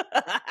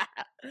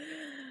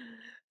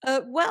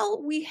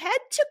 Well, we head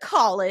to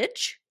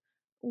college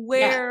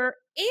where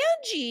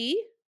Angie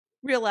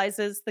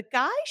realizes the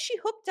guy she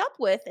hooked up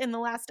with in the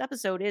last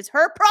episode is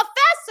her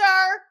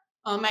professor.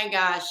 Oh my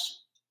gosh.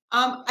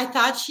 I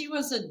thought she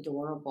was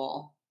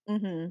adorable.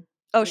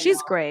 Oh,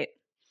 she's great.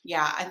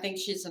 Yeah, I think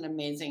she's an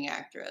amazing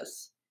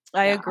actress.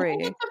 I agree.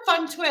 It's a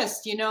fun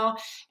twist, you know?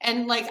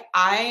 And like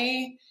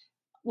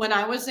when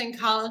I was in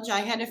college, I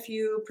had a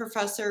few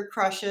professor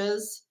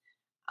crushes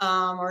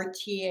or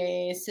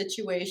TA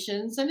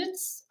situations, and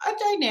it's a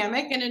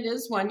dynamic, and it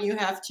is one you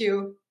have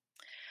to.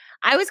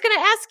 I was going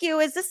to ask you,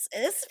 this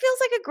feels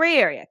like a gray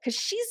area because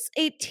she's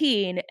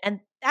 18, and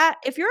that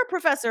if you're a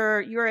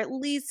professor, you're at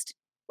least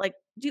like,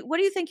 what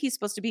do you think he's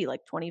supposed to be?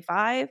 Like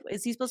 25?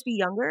 Is he supposed to be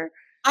younger?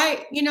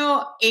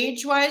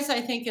 Age-wise, I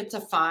think it's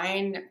a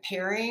fine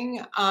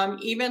pairing.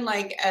 Even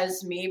like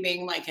as me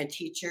being like a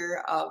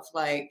teacher of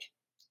like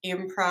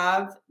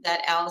improv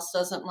that Alice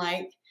doesn't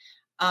like.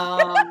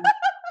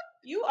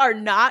 You are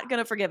not going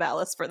to forgive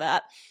Alice for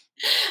that.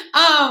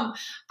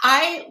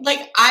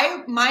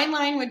 My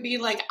line would be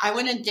like, I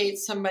wouldn't date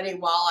somebody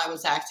while I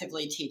was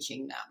actively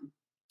teaching them.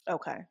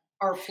 Okay.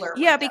 Or flirt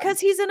Yeah, with because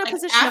them. he's in a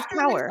position of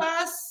power.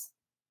 Class,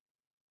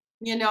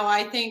 you know,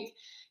 I think,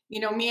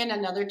 you know, me and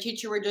another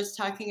teacher were just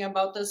talking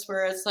about this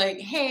where it's like,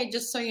 hey,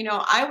 just so you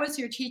know, I was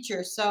your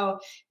teacher. So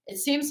it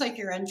seems like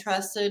you're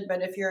interested,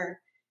 but if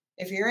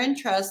if you're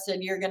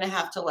interested, you're going to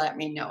have to let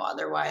me know.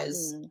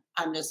 Otherwise, Mm.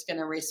 I'm just going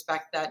to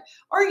respect that.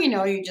 Or,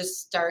 you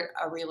just start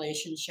a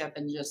relationship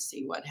and just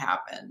see what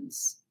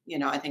happens.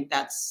 I think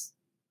that's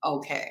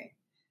okay.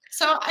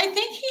 So I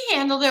think he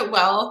handled it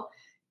well.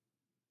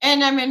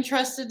 And I'm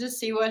interested to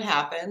see what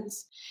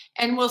happens.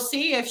 And we'll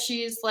see if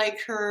she's like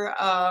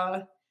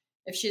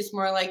if she's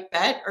more like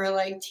Bet or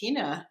like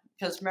Tina.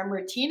 Because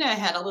remember, Tina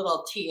had a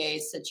little TA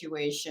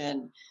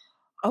situation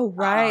Oh,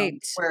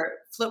 right. where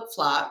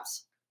flip-flopped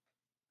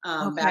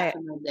Okay. back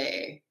in the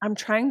day. I'm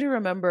trying to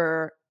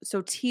remember.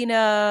 So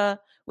Tina,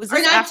 was Or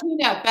this not after?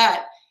 Tina,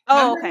 Bet.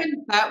 Oh, Remember okay.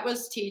 when Bet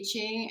was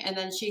teaching and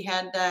then she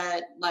had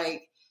that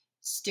like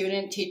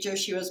student teacher,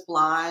 she was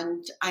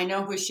blonde. I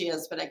know who she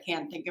is, but I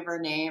can't think of her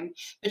name.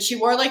 But she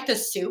wore like the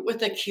suit with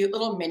the cute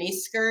little mini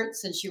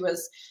skirts and she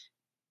was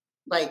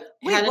like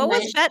Wait, had a what was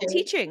nice Bet shape,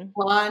 teaching?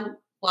 blonde.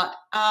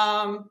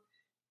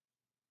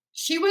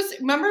 She was,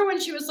 remember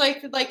when she was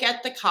like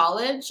at the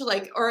college,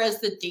 like, or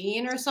as the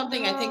dean or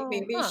something? I think Oh,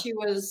 maybe she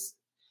was,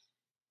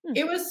 Hmm.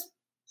 it was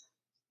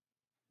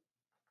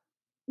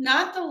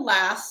not the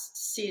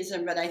last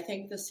season, but I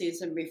think the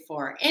season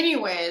before.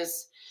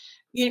 Anyways,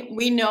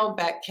 we know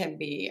Bet can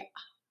be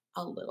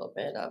a little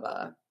bit of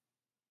a,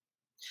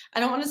 I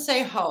don't want to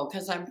say hoe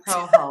because I'm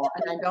pro hoe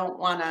and I don't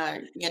want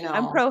to,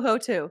 I'm pro ho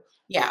too.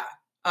 yeah.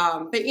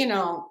 But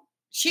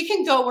she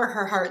can go where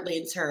her heart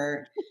leads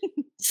her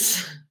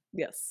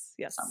Yes,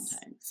 yes.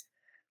 sometimes.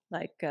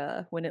 Like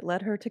when it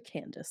led her to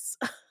Candace.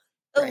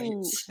 Right.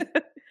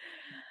 Oh.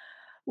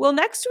 Well,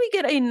 next we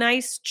get a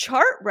nice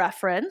chart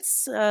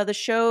reference. The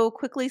show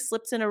quickly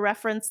slips in a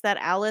reference that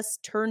Alice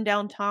turned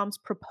down Tom's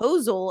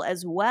proposal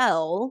as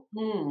well.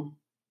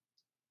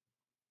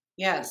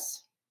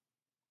 Yes.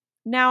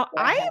 Now,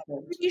 What I am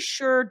happened? pretty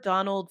sure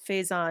Donald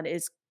Faison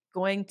is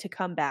going to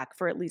come back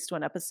for at least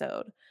one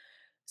episode.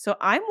 So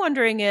I'm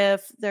wondering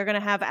if they're going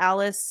to have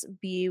Alice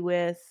be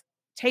with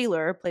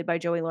Taylor, played by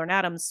Joey Lauren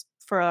Adams,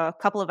 for a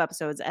couple of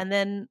episodes. And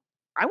then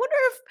I wonder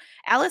if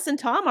Alice and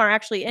Tom are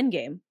actually in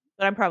game.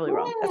 But I'm probably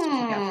wrong. That's just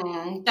a guess.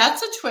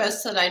 That's a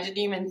twist that I didn't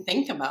even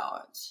think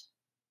about.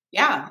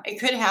 Yeah, it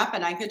could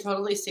happen. I could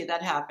totally see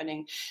that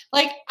happening.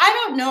 Like,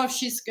 I don't know if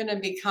she's going to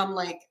become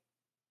like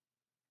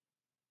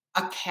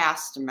a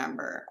cast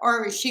member,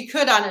 or she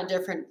could on a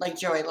different, like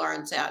Joey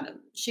Lawrence Adams.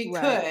 She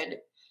Right. could.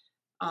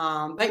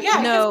 But yeah, I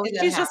could No, see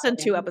that she's just in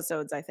 2 happening.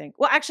 episodes, I think.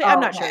 Well, actually, I'm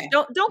Oh, not sure. okay.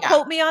 Don't Yeah.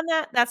 quote me on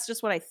that. That's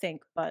just what I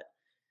think. But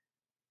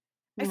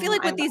I feel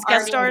like with I've these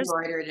guest already stars,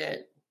 embroidered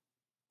it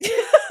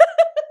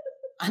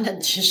on a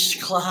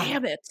dishcloth.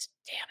 damn it.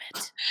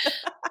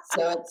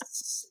 So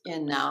it's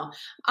in now.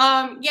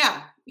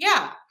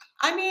 Yeah.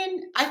 I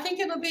mean, I think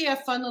it'll be a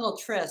fun little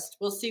tryst.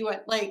 We'll see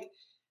what I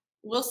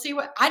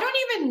don't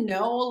even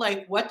know,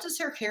 like, what does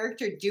her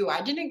character do?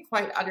 I didn't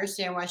quite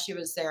understand why she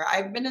was there.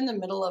 I've been in the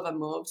middle of a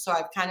move, so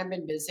I've kind of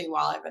been busy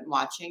while I've been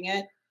watching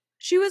it.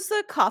 She was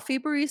the coffee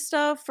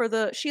barista for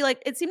it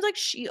seems like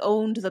she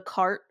owned the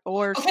cart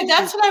or Okay,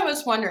 that's what I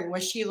was wondering.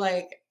 Was she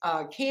like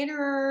a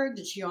caterer?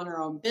 Did she own her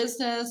own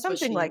business? Was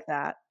something she like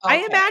that. I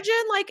okay? imagine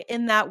like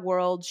in that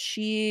world,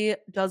 she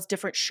does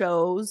different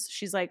shows.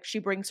 She's like, she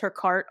brings her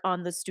cart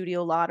on the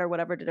studio lot or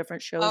whatever to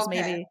different shows,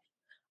 Okay. maybe.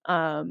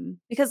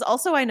 Because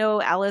also I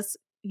know Alice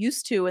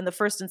used to in the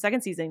first and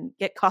second season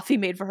get coffee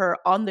made for her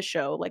on the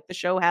show. Like the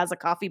show has a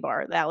coffee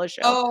bar, the Alice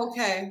show. Oh,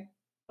 okay.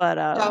 But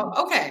So,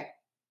 okay.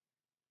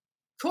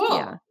 Cool.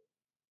 yeah.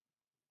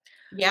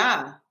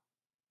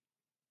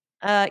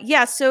 Yeah.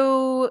 Yeah,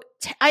 so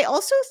I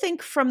also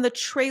think from the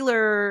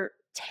trailer,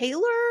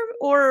 Taylor,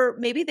 or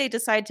maybe they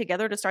decide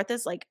together to start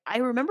this. Like, I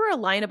remember a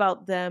line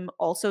about them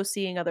also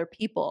seeing other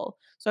people.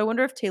 So I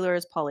wonder if Taylor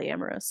is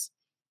polyamorous.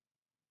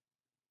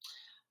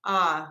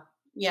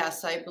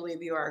 Yes, I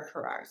believe you are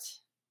correct.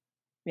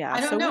 Yeah, I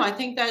don't so know. I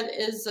think that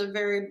is a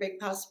very big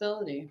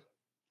possibility.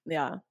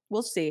 yeah,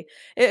 we'll see.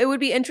 It would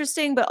be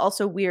interesting, but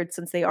also weird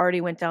since they already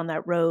went down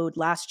that road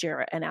last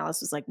year, and Alice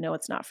was like, "No,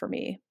 it's not for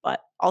me."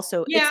 But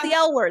also, it's Yeah. the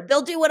L word;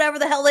 they'll do whatever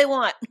the hell they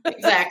want.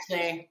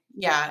 Exactly.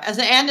 Yeah.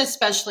 And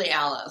especially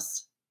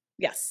Alice.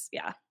 Yes,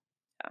 yeah.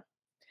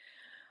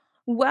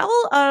 Well,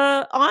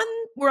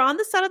 we're on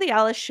the set of the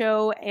Alice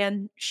show,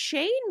 and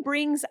Shane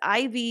brings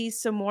Ivy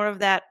some more of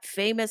that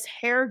famous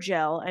hair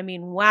gel. I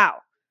mean, wow,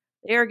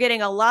 they are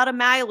getting a lot of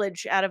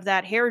mileage out of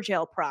that hair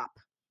gel prop.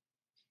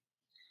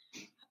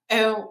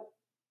 Oh,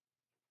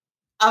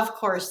 of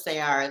course they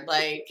are.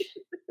 Like,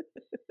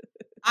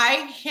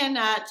 I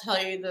cannot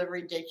tell you the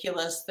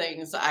ridiculous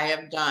things I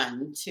have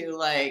done to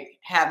like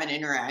have an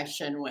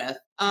interaction with.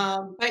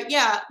 But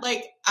yeah,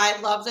 like I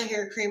love the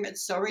hair cream.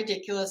 It's so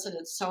ridiculous and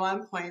it's so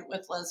on point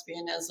with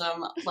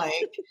lesbianism.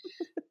 Like,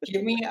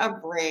 give me a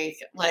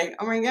break. Like,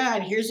 oh my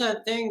God, here's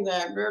that thing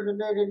that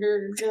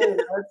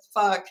let's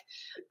fuck.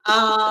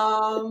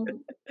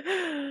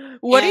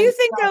 What do you And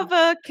think of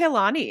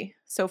Kelani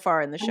so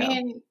far in the I show?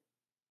 mean,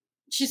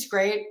 she's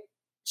great.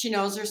 She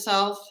knows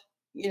herself.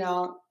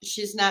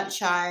 She's not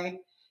shy.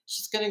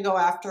 She's going to go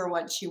after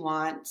what she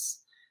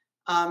wants.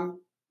 I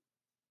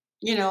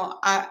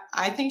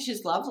think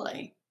she's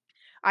lovely.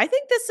 I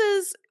think this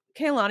is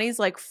Kaylani's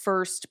like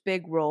first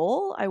big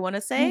role, I want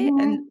to say, and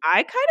Mhm.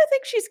 I kind of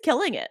think she's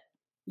killing it.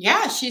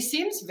 Yeah, she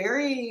seems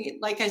very,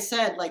 like I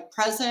said, like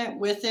present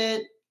with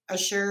it,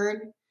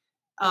 assured.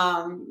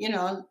 You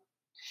know,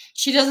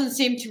 she doesn't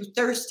seem too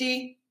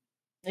thirsty,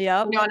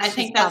 Yep, and I she's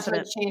think that's what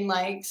confident. Shane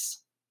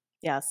likes.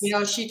 Yes.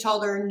 She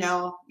told her,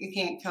 "No, you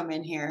can't come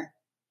in here."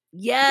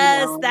 You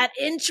Yes, know? that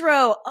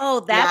intro.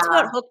 Oh, that's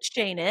what Yeah. hooked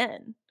Shane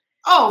in.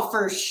 Oh,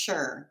 for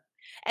sure.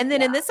 And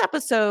then Yeah. in this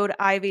episode,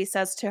 Ivy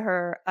says to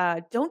her,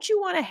 don't you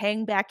want to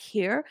hang back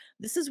here?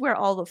 This is where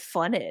all the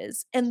fun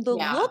is. And the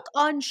Yeah. look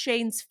on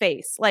Shane's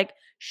face, like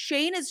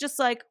Shane is just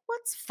like,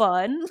 what's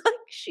fun?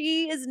 Like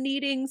she is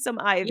needing some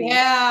Ivy.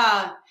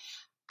 Yeah.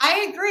 I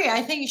agree.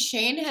 I think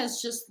Shane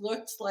has just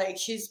looked like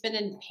she's been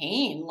in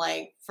pain,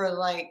 like for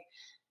like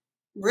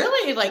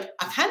really like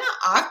kind of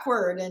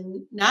awkward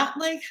and not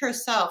like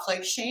herself.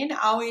 Like Shane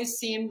always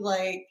seemed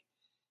like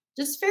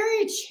just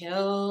very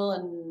chill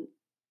and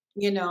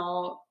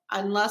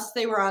unless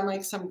they were on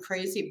like some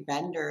crazy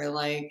bender,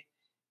 like,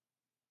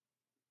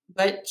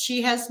 but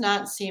she has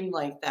not seemed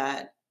like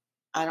that.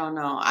 I don't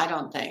know. I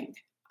don't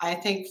think. I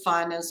think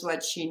fun is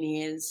what she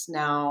needs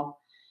now.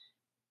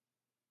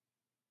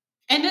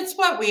 And it's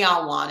what we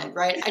all wanted,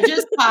 right? I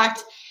just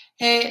talked,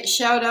 hey,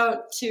 shout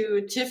out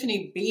to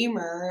Tiffany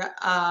Beamer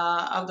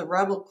of the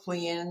Rebel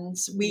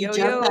Queens. We Yo, just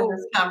had yo.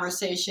 this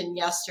conversation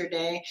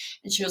yesterday,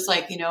 and she was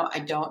like, I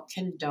don't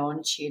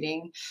condone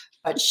cheating,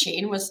 but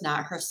Shane was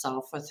not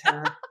herself with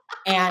her.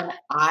 And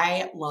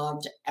I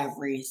loved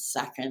every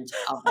second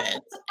of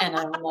it. And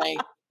I'm like,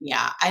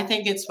 yeah, I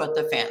think it's what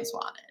the fans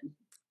wanted.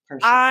 For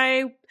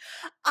sure.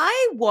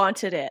 I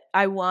wanted it.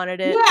 I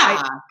wanted it.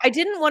 Yeah. I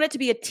didn't want it to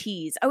be a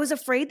tease. I was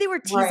afraid they were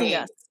teasing Right.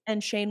 us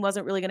and Shane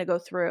wasn't really going to go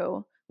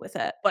through with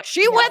it. But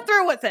she Yeah. went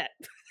through with it.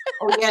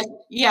 Oh, yeah.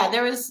 Yeah,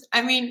 there was,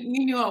 I mean,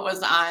 you knew it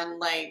was on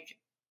like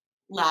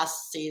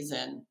last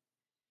season.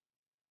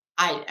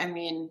 I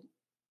mean,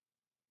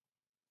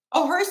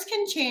 a horse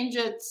can change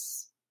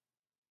its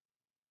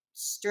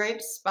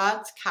striped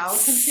spots, cow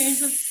can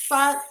change its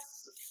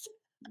spots,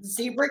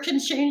 zebra can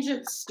change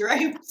its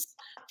stripes.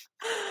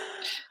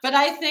 But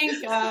I think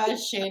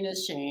Shane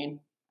is Shane,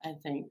 I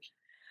think.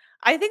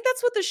 I think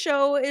that's what the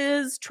show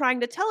is trying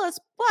to tell us,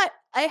 but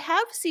I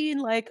have seen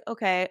like,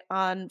 okay,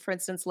 on, for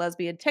instance,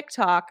 lesbian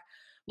TikTok,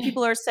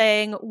 people are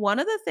saying one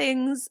of the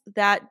things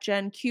that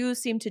Gen Q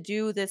seemed to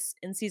do this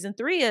in season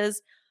 3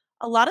 is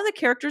a lot of the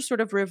characters sort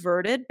of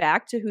reverted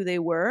back to who they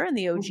were in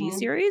the OG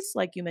series.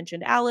 Like you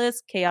mentioned,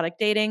 Alice, chaotic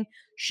dating,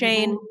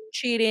 Shane,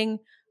 cheating,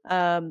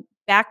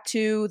 back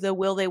to the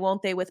will they,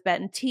 won't they with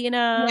Bet and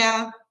Tina.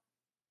 Yeah.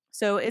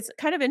 So it's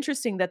kind of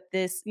interesting that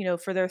this,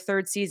 for their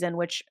 3rd season,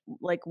 which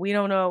like we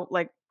don't know,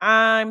 like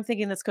I'm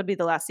thinking this could be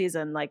the last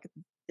season. Like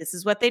this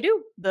is what they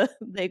do.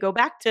 They go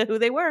back to who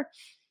they were.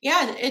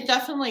 Yeah, it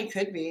definitely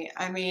could be.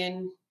 I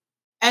mean,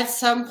 at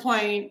some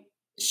point,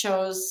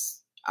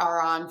 shows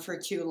are on for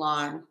too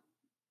long,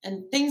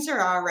 and things are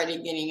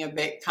already getting a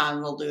bit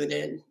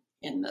convoluted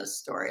in the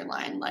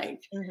storyline.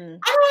 Like, I don't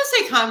want to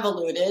say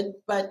convoluted,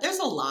 but there's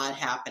a lot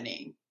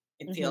happening.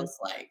 It feels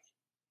like,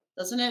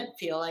 doesn't it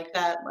feel like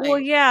that? Like, well,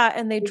 yeah,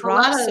 and they there's a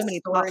dropped lot so of many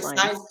stories, plot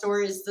side lines.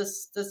 stories.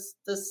 This.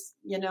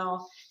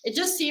 It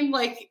just seemed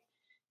like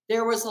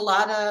there was a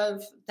lot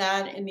of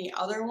that in the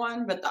other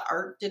one, but the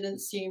arc didn't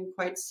seem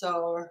quite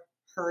so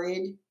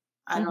hurried.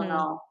 I don't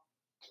know.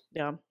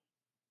 Yeah.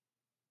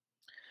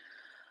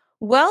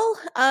 Well,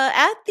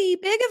 at the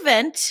big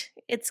event,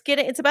 it's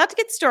about to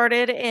get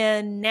started,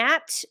 and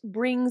Nat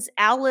brings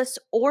Alice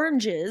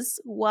oranges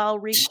while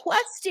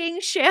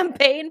requesting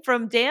champagne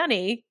from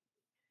Danny.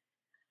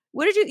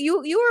 What did you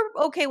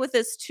were okay with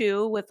this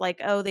too? With like,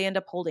 oh, they end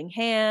up holding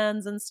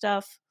hands and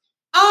stuff.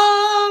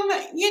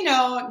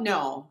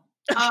 No.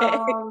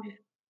 Okay.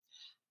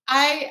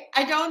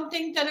 I don't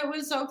think that it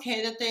was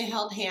okay that they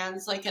held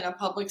hands like in a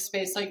public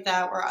space like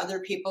that where other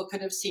people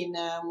could have seen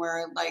them,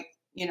 where like,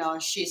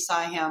 she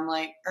saw him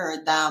like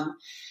or them.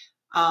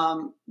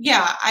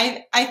 Yeah,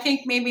 I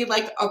think maybe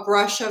like a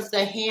brush of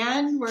the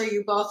hand where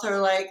you both are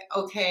like,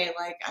 okay,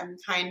 like I'm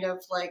kind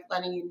of like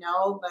letting you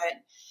know,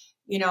 but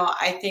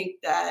I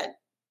think that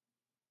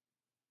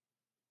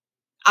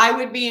I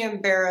would be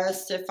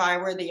embarrassed if I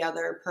were the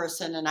other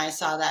person and I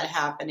saw that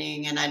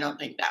happening, and I don't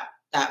think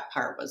that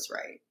part was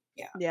right.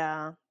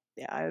 Yeah.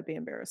 Yeah, I would be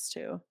embarrassed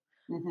too.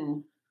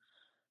 Mhm.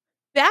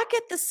 Back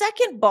at the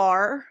second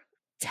bar,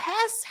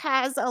 Tess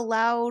has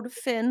allowed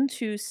Finn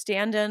to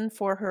stand in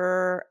for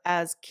her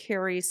as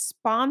Carrie's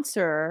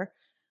sponsor.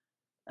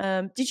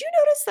 Did you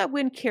notice that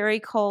when Carrie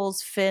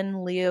calls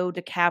Finn Leo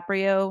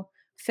DiCaprio,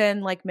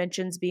 Finn like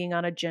mentions being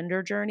on a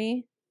gender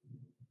journey?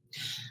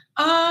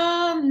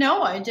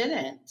 No, I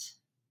didn't.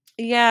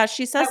 Yeah,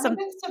 she says That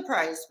wouldn't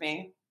surprise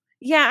me.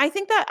 Yeah, I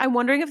think that I'm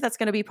wondering if that's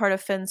going to be part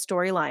of Finn's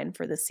storyline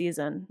for this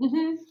season.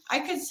 I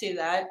could see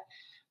that.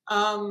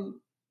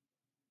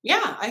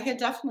 Yeah, I could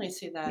definitely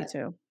see that. Me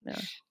too. Yeah.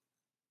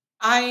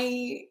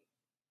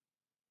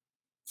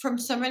 from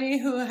somebody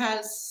who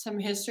has some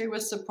history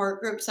with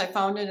support groups, I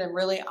found it a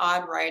really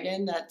odd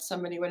write-in that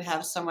somebody would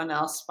have someone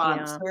else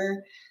Yeah.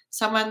 sponsor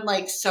someone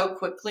like so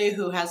quickly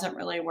who hasn't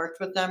really worked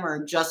with them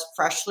or just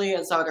freshly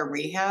is out of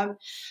rehab.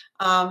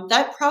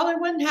 That probably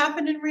wouldn't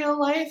happen in real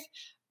life.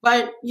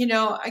 But,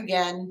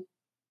 again,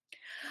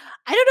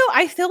 I don't know.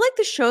 I feel like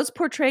the show's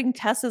portraying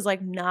Tess as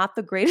like not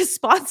the greatest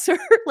sponsor.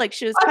 Like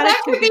she was oh, kind of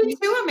that too could be busy.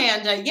 too,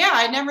 Amanda. Yeah,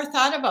 I never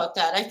thought about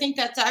that. I think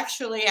that's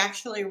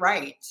actually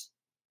right.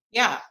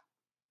 Yeah.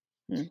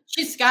 Hmm.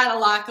 She's got a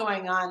lot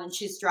going on and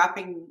she's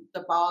dropping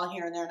the ball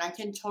here and there. And I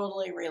can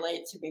totally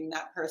relate to being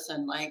that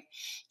person. Like,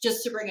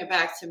 just to bring it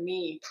back to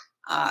me,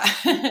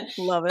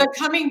 Love it. but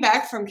coming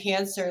back from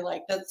cancer,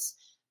 like that's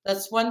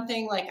one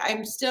thing. Like,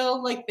 I'm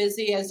still like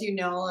busy, as you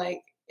know,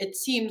 like it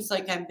seems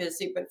like I'm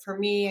busy, but for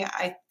me,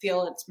 I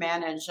feel it's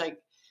managed. Like,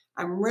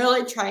 I'm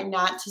really trying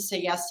not to say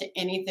yes to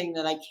anything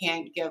that I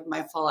can't give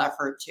my full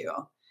effort to.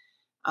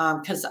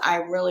 Because I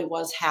really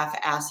was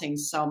half-assing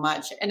so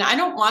much. And I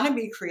don't want to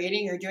be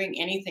creating or doing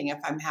anything if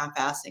I'm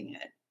half-assing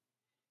it.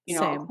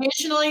 Same.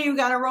 Occasionally you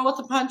got to roll with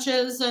the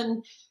punches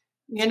and,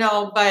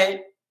 but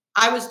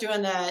I was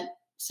doing that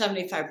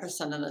 75%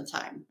 of the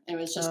time. It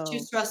was just too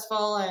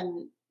stressful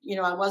and,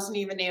 I wasn't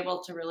even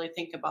able to really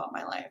think about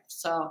my life.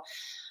 So,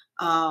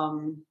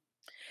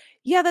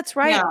 Yeah, that's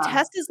right. yeah.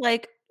 Tess is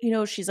like,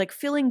 she's like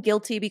feeling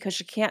guilty because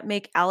she can't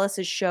make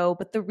Alice's show.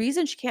 But the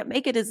reason she can't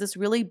make it is this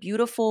really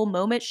beautiful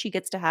moment she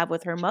gets to have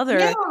with her mother.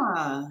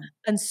 Yeah.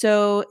 And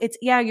so it's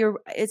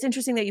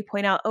interesting that you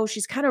point out,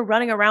 she's kind of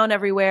running around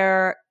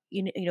everywhere.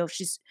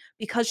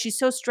 Because she's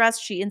so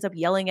stressed, she ends up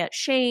yelling at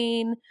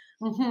Shane.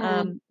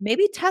 Mm-hmm.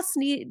 Maybe Tess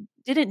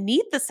didn't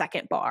need the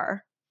second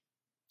bar.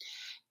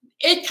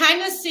 It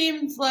kind of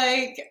seems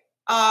like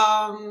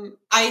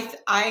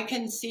I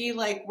can see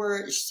like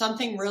where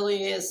something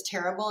really is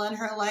terrible in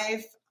her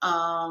life.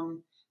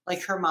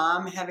 Like her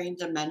mom having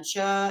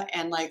dementia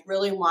and like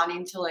really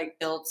wanting to like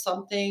build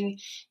something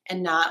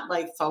and not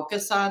like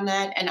focus on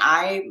that. And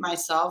I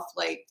myself,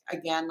 like,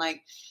 again,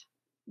 like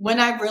when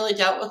I've really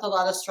dealt with a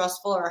lot of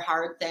stressful or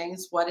hard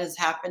things, what has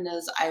happened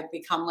is I've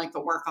become like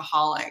a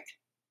workaholic.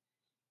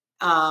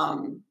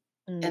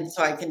 And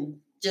so I can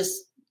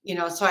just,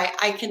 so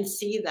I can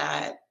see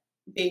that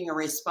being a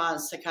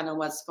response to kind of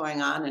what's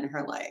going on in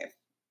her life.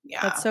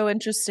 Yeah. That's so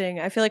interesting.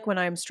 I feel like when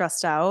I'm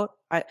stressed out,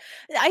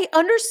 I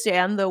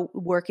understand the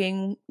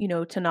working,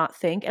 to not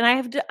think. And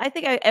I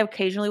think I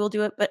occasionally will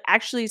do it, but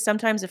actually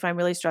sometimes if I'm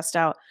really stressed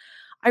out,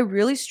 I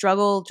really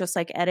struggle just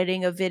like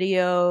editing a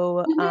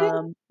video.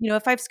 Mhm.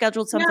 If I've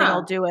scheduled something, Yeah.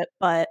 I'll do it,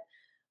 but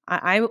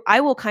I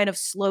will kind of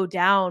slow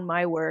down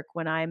my work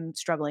when I'm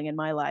struggling in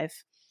my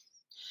life.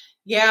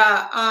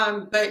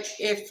 Yeah. But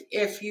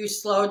if you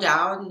slow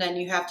down, then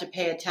you have to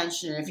pay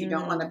attention. And if you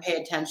don't want to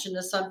pay attention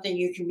to something,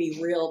 you can be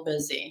real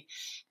busy.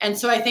 And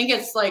so I think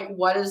it's like,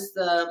 what is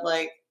the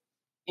like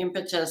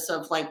impetus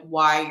of like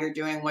why you're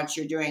doing what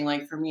you're doing?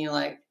 Like for me,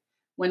 like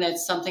when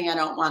it's something I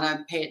don't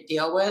want to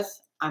deal with,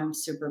 I'm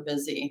super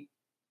busy.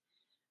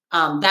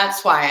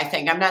 That's why I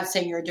think I'm not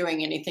saying you're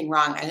doing anything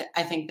wrong.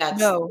 I think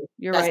No,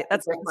 you're that's right. the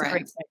That's a great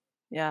difference. point.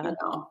 Yeah.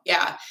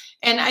 Yeah.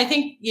 And I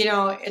think,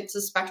 it's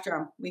a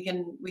spectrum. We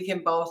can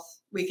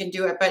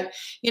do it. But,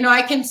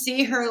 I can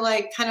see her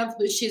like kind of,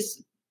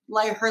 she's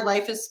like, her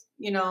life is,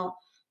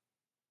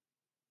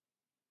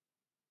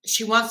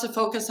 she wants to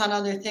focus on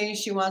other things.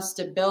 She wants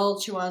to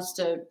build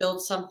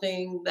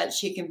something that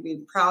she can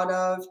be proud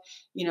of.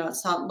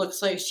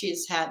 Looks like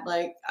she's had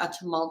like a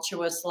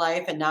tumultuous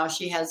life and now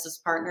she has this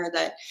partner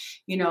that,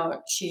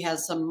 she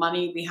has some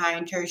money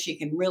behind her. She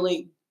can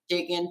really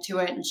dig into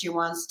it and she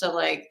wants to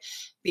like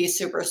be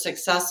super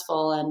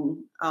successful.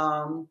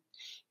 And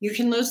you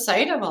can lose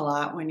sight of a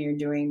lot when you're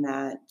doing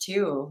that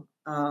too.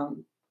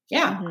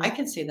 I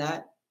can see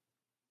that.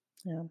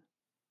 Yeah.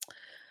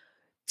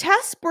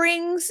 Tess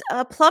brings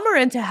a plumber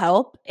in to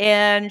help,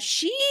 and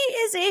she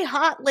is a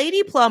hot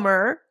lady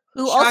plumber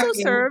who also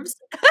Shocking. serves.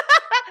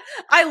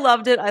 I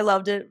loved it.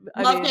 Loved it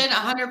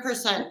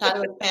 100%. Thought it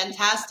was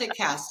fantastic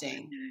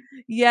casting.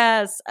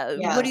 Yes.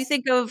 Yes. What do you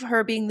think of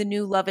her being the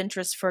new love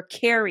interest for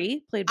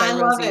Carrie, played by I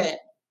Rosie? love it.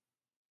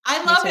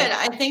 I love it.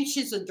 I think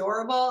she's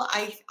adorable.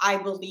 I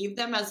believe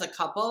them as a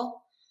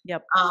couple.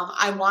 Yep.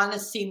 I want to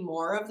see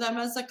more of them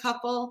as a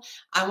couple.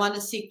 I want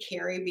to see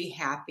Carrie be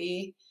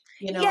happy.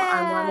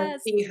 I want to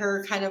see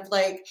her kind of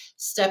like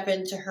step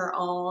into her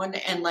own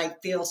and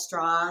like feel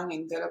strong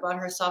and good about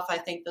herself. I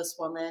think this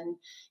woman,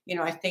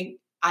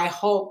 I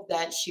hope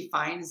that she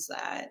finds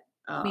that.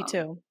 Me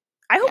too.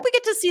 I hope we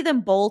get to see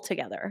them bowl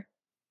together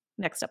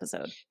next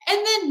episode.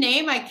 And then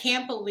name, I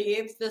can't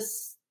believe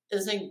this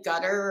isn't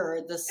Gutter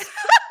or this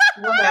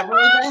whatever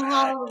the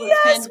hell.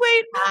 Yes,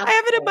 wait, I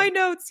have it in my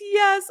notes.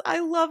 Yes, I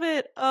love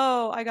it.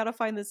 Oh, I gotta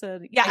find this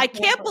in. Yeah, I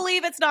can't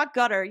believe it's not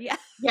Gutter. Yeah.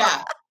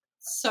 Yeah.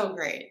 So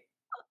great.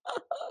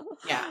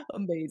 Yeah.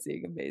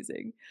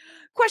 Amazing.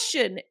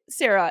 Question,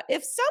 Sarah,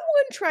 if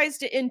someone tries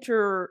to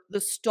enter the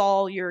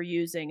stall you're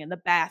using in the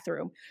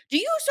bathroom, do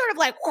you sort of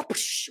like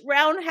whoosh,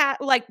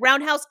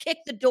 roundhouse kick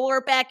the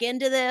door back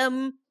into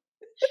them?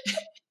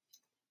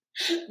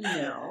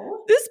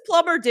 No. This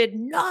plumber did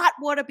not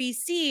want to be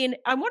seen.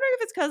 I'm wondering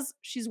if it's because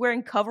she's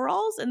wearing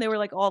coveralls and they were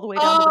like all the way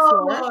down to the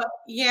floor. Oh,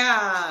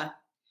 yeah.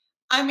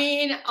 I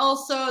mean,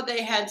 also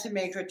they had to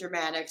make her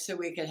dramatic so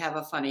we could have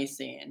a funny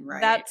scene,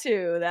 right? That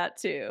too.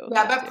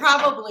 Yeah, but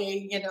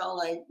probably,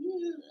 like,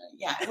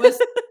 yeah, it was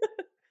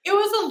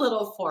a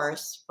little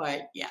forced,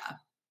 but yeah.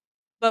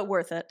 But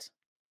worth it.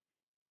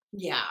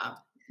 Yeah.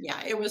 Yeah,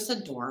 it was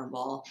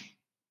adorable.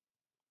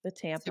 The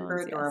tampons, Super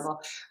yes.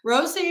 adorable.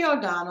 Rosie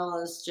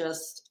O'Donnell is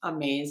just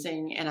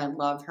amazing, and I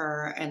love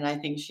her, and I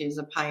think she's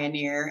a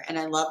pioneer, and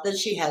I love that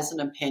she has an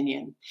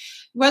opinion.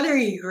 Whether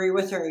you agree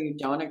with her or you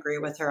don't agree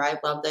with her, I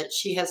love that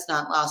she has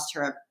not lost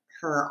her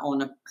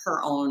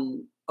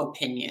own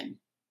opinion,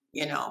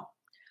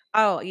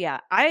 Oh,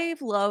 yeah.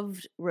 I've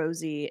loved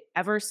Rosie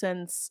ever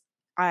since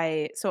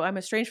I'm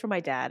estranged from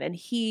my dad, and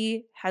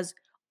he has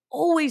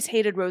always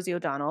hated Rosie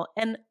O'Donnell,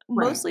 and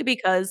Right. mostly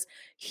because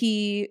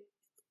she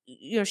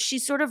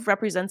sort of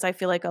represents, I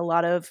feel like, a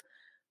lot of,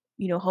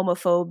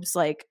 homophobes,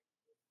 like,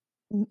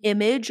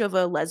 image of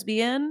a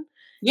lesbian.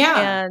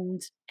 Yeah.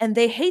 And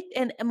they hate,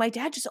 and my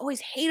dad just always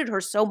hated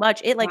her so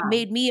much. It, like, Wow.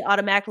 made me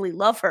automatically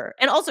love her.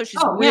 And also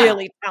she's Oh, yeah.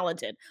 really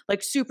talented,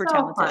 like, super So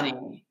talented.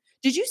 funny.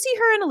 Did you see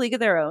her in A League of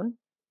Their Own?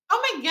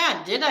 Oh my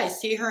God, did I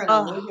see her in A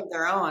Ugh. League of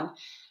Their Own?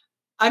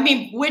 I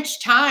mean, which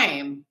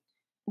time?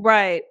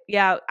 Right.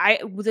 Yeah.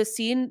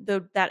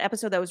 That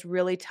episode that was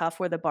really tough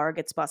where the bar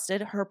gets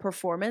busted, her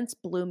performance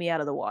blew me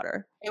out of the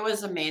water. It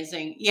was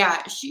amazing.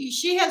 Yeah,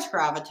 she has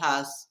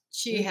gravitas.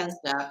 She Mhm. has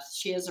depth.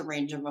 She has a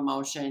range of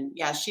emotion.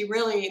 Yeah, she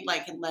really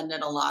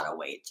lended a lot of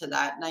weight to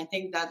that. And I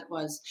think that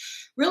was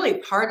really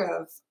part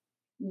of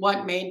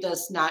what made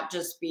this not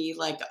just be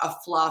like a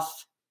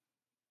fluff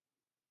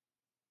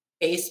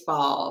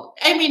baseball.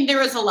 I mean, there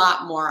was a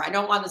lot more. I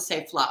don't want to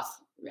say fluff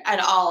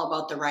at all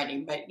about the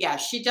writing, but yeah,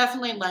 she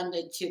definitely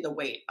lended to the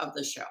weight of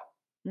the show.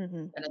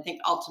 Mhm. And I think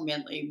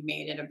ultimately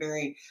made it a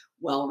very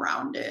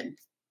well-rounded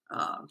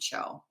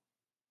show.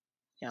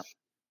 Yep.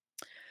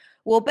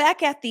 Well,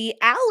 back at the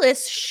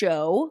Alice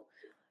show,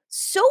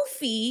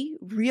 Sophie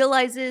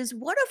realizes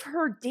one of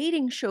her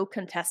dating show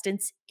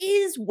contestants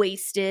is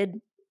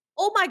wasted.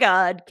 Oh my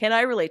God, can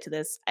I relate to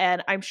this?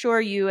 And I'm sure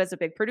you, as a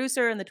big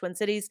producer in the Twin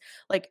Cities,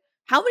 like,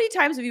 how many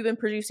times have you been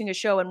producing a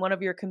show and one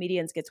of your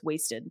comedians gets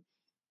wasted?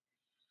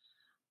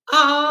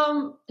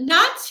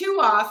 Not too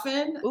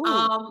often.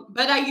 Ooh.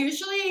 But I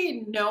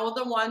usually know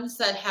the ones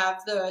that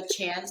have the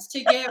chance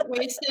to get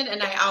wasted,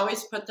 and I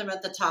always put them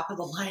at the top of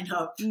the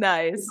lineup.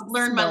 Nice. I've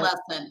learned my Smart.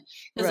 lesson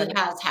because Right. it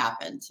has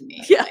happened to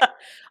me. Yeah.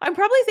 I'm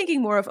probably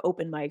thinking more of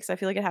open mics. I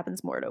feel like it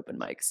happens more at open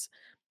mics.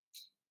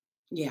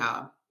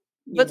 Yeah.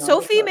 But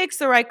Sophie makes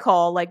the right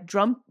call. Like,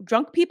 drunk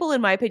people,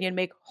 in my opinion,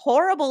 make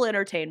horrible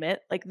entertainment.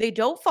 Like, they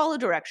don't follow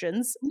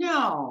directions.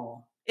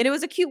 No, And it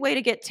was a cute way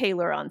to get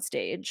Taylor on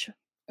stage.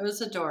 it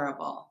was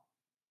adorable.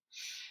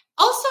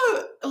 Also,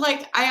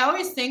 I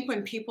always think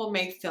when people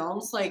make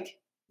films,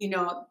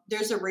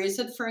 there's a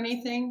reason for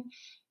anything.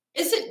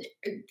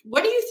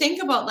 What do you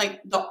think about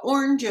the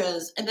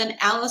oranges? And then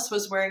Alice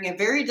was wearing a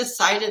very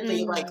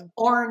decidedly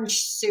orange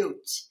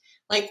suit.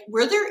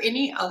 Were there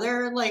any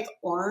other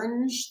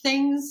orange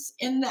things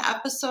in the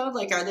episode?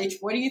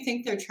 What do you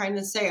think they're trying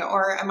to say?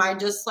 Or am I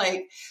just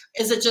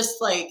is it just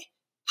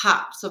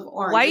pops of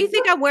orange? Why do you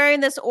think I'm wearing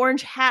this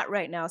orange hat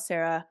right now,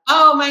 Sarah?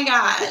 Oh my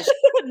gosh.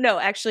 No,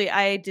 actually,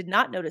 I did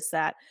not notice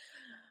that.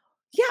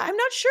 Yeah, I'm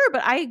not sure,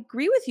 but I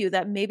agree with you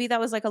that maybe that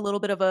was a little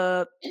bit of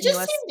a. It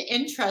just seemed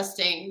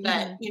interesting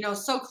that,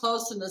 so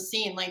close in the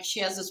scene, she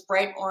has this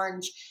bright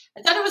orange.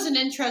 I thought it was an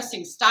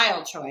interesting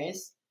style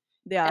choice.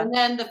 Yeah. And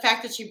then the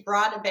fact that she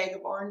brought a bag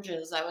of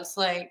oranges, I was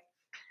like,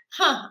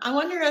 I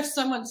wonder if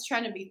someone's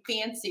trying to be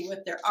fancy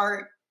with their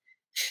art.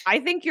 I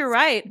think you're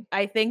right.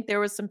 I think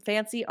there was some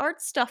fancy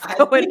art stuff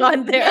going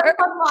on there.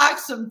 Unlock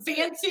some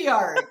fancy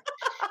art.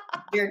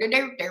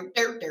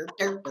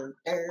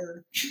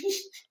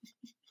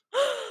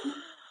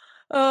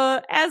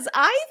 As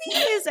Ivy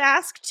is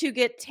asked to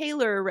get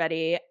Taylor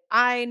ready,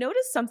 I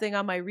noticed something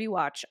on my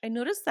rewatch. I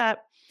noticed that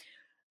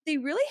they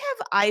really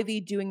have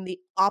Ivy doing the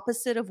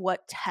opposite of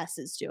what Tess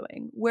is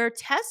doing, where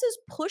Tess is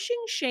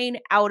pushing Shane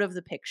out of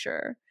the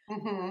picture.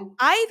 Mm-hmm.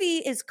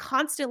 Ivy is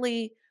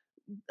constantly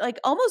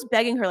almost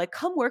begging her,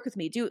 come work with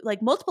me, do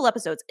multiple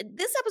episodes.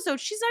 This episode,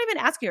 she's not even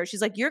asking her.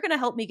 She's like, you're going to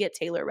help me get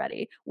Taylor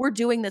ready. We're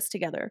doing this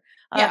together.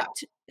 Yeah.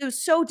 It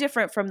was so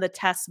different from the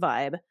Tess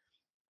vibe.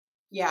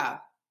 Yeah.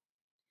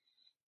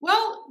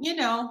 Well,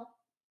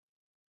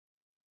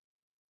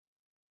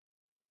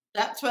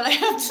 that's what I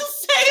have to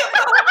say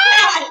about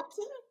that.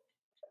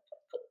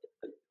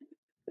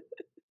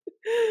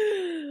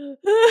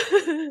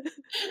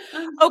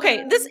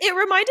 Okay, it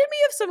reminded me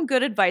of some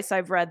good advice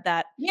I've read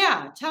that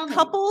tell me.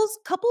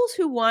 couples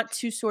who want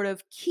to sort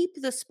of keep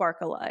the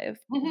spark alive,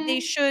 they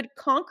should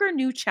conquer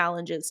new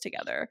challenges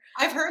together.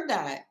 I've heard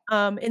that.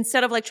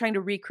 Instead of trying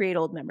to recreate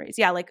old memories.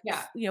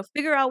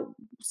 Figure out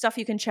stuff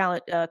you can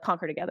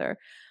conquer together.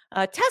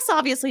 Tess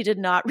obviously did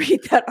not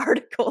read that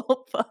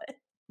article, but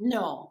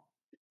no.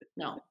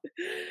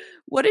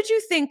 What did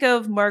you think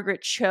of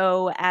Margaret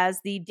Cho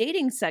as the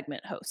dating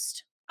segment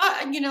host?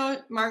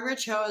 Margaret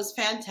Cho is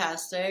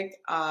fantastic.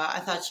 I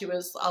thought she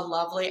was a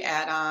lovely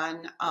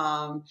add-on.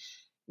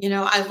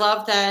 I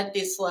love that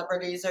these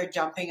celebrities are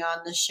jumping on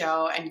the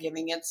show and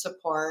giving it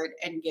support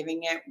and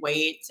giving it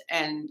weight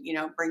and,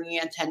 bringing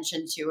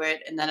attention to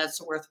it and that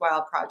it's a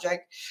worthwhile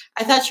project.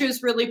 I thought she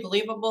was really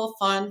believable,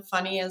 fun,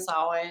 funny as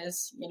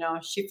always.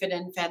 She fit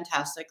in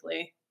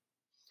fantastically.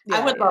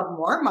 I would love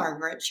more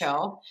Margaret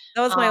Cho.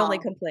 That was my only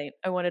complaint.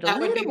 I wanted a That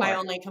little would be my more.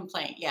 only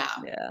complaint. Yeah.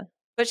 Yeah.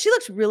 But she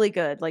looks really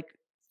good. Like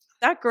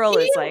that girl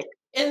She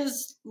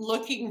is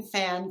looking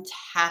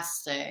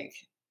fantastic.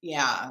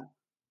 Yeah.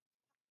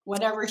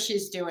 Whatever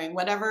she's doing,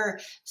 whatever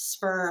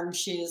sperm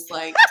she's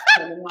like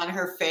putting on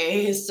her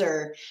face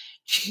or,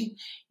 it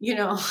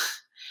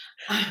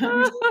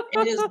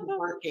is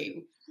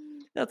working.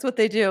 That's what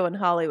they do in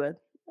Hollywood.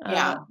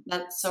 Yeah,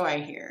 that's so I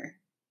hear.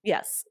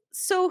 Yes.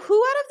 So who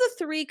out of the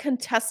 3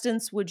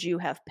 contestants would you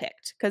have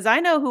picked? Because I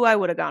know who I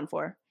would have gone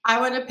for. I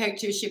would have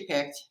picked who she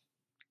picked.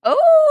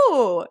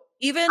 Oh,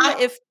 even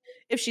if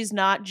she's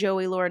not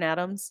Joey Lauren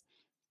Adams?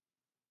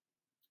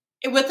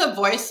 With a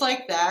voice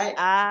like that, yeah,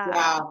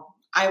 Ah.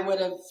 I would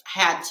have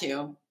had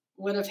to.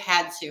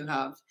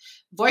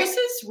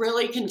 Voices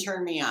really can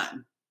turn me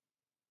on.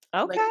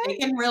 Okay. Like, they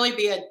can really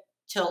be a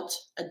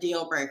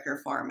deal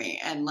breaker for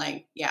me. And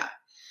yeah.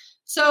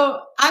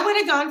 So I would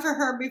have gone for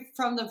her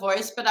from The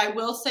Voice, but I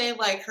will say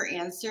like her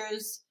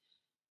answers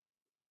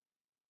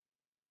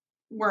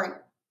weren't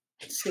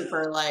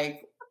super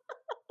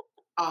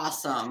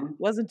awesome.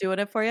 Wasn't doing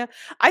it for you?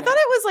 I thought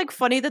it was like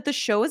funny that the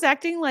show was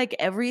acting like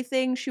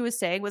everything she was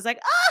saying was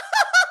like,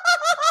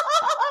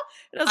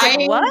 and I was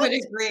like, what? Would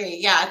agree.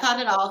 Yeah, I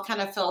thought it all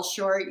kind of fell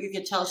short. You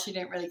could tell she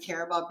didn't really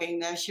care about being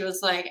there. She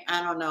was like,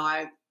 I don't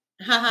know.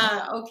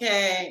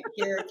 Okay,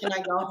 here, can I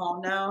go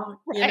home now?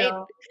 Right.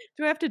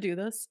 Do I have to do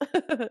this?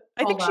 I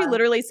think she on.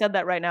 literally said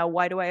that right now.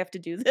 Why do I have to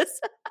do this?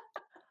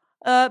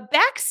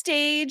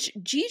 Backstage,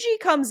 Gigi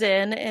comes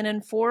in and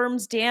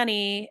informs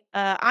Danny,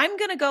 I'm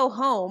going to go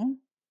home.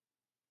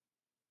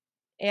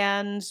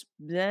 And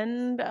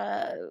then,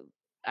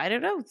 I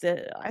don't know.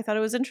 I thought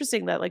it was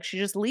interesting that she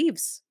just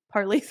leaves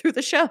partly through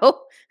the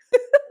show.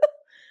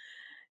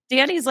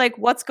 Danny's like,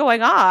 what's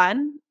going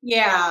on?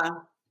 Yeah.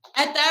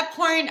 At that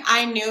point,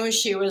 I knew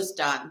she was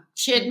done.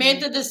 She had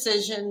made the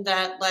decision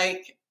that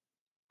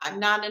I'm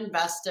not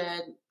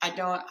invested.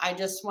 I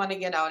just want to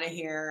get out of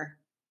here.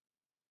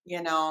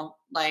 Yeah,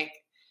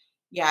 I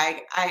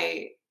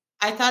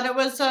thought it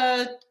was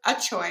a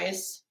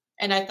choice,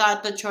 and I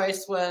thought the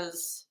choice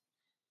was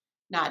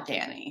not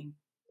Danny.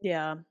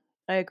 Yeah,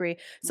 I agree.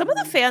 Some of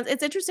the fans,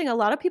 it's interesting. A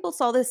lot of people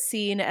saw this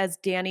scene as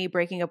Danny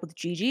breaking up with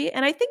Gigi.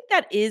 And I think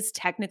that is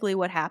technically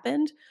what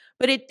happened,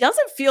 but it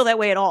doesn't feel that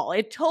way at all.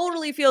 It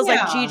totally feels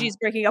like Gigi's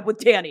breaking up with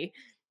Danny.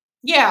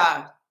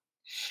 Yeah.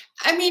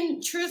 I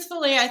mean,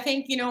 truthfully, I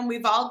think,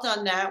 we've all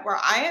done that, where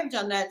I have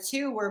done that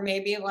too, where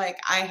maybe I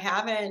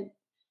haven't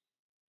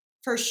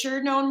for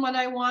sure known what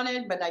I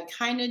wanted, but I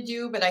kind of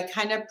do, but I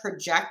kind of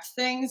project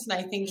things. And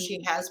I think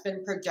she has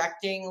been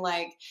projecting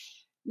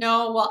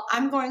no, well,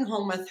 I'm going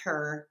home with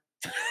her.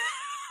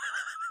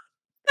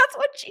 That's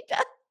what she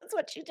does. That's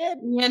what she did.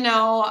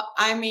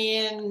 I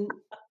mean,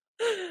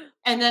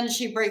 and then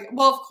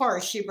of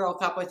course she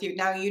broke up with you.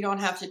 Now you don't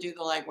have to do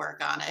the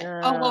legwork on it.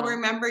 Oh, well,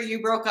 remember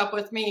you broke up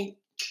with me.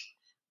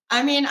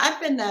 I mean,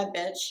 I've been that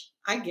bitch.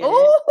 I get it.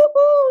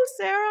 Oh,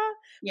 Sarah.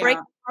 Yeah.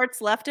 Breaking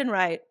hearts left and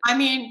right. I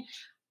mean,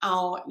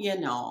 I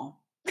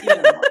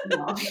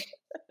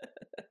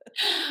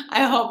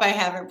hope I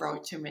haven't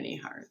broke too many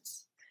hearts.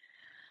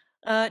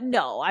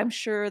 No, I'm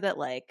sure that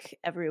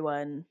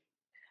everyone.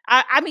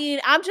 I mean,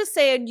 I'm just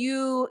saying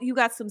you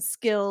got some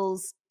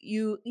skills.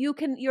 You're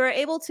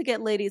able to get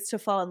ladies to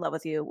fall in love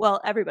with you.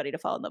 Well, everybody to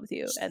fall in love with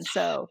you, and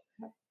so.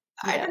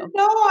 I don't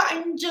know.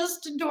 I'm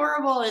just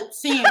adorable, it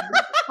seems.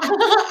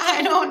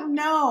 I don't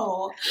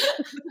know.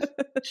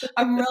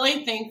 I'm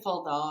really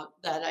thankful, though,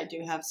 that I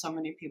do have so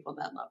many people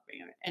that love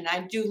me. And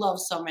I do love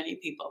so many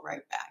people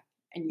right back.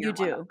 And you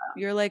do.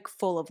 You're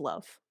full of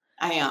love.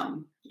 I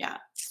am. Yeah.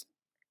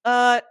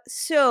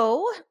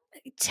 So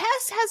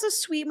Tess has a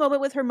sweet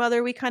moment with her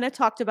mother. We kind of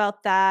talked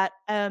about that.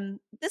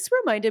 This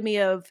reminded me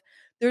of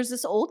there's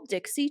this old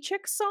Dixie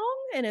Chicks song,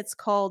 and it's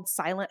called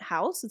Silent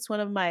House. It's one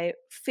of my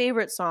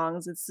favorite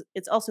songs.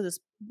 It's also this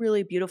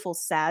really beautiful,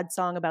 sad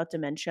song about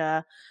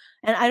dementia.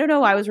 And I don't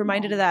know, I was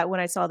reminded of that when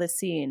I saw this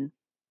scene.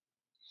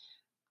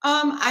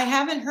 I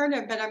haven't heard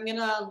it, but I'm going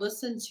to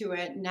listen to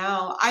it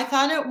now. I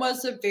thought it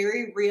was a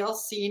very real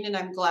scene, and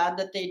I'm glad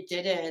that they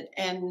did it.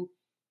 And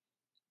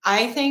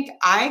I think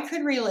I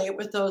could relate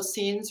with those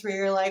scenes where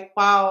you're like,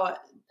 wow,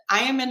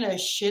 I am in a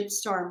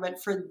shitstorm,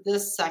 but for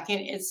this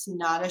second, it's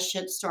not a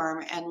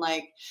shitstorm. And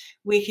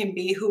we can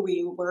be who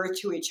we were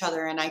to each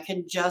other, and I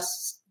can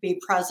just be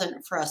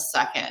present for a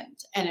second,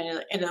 and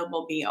it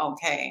will be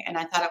okay. And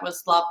I thought it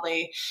was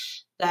lovely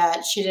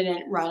that she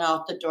didn't run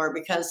out the door,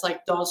 because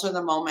those are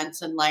the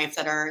moments in life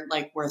that are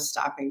worth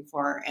stopping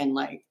for and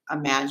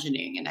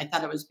imagining. And I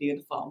thought it was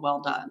beautiful.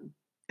 Well done.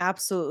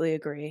 Absolutely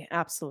agree.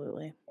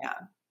 Absolutely. Yeah.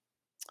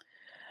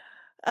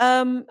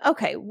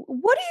 Okay.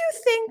 What do you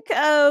think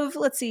of,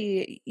 let's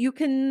see,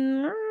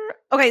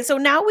 okay, so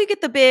now we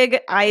get the big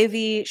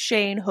Ivy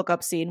Shane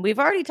hookup scene. We've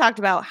already talked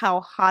about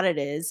how hot it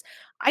is.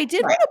 I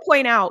did Right. want to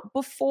point out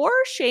before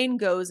Shane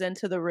goes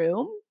into the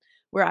room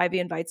where Ivy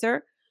invites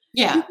her,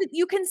 Yeah.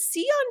 you can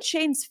see on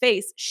Shane's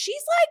face,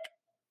 she's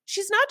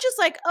not just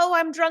like, oh,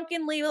 I'm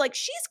drunkenly, like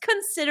she's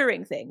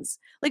considering things.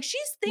 Like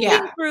she's thinking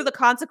Yeah. through the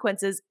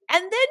consequences,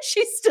 and then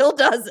she still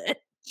does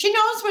it. She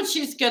knows what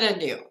she's going to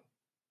do.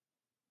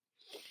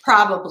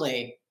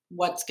 Probably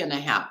what's going to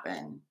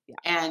happen. Yeah.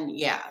 And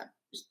yeah.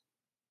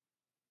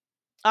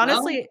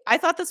 Honestly, Well, I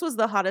thought this was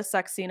the hottest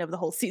sex scene of the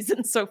whole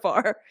season so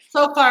far.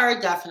 so far,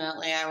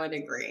 definitely, I would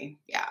agree.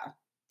 Yeah.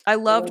 I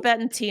loved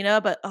Bet and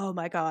Tina, but oh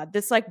my God,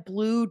 this like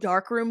blue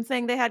darkroom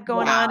thing they had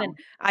going on, and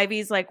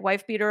Ivy's like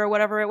wife beater or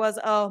whatever it was.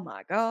 Oh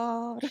my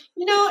God.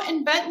 You know,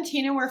 and Bet and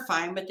Tina were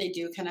fine, but they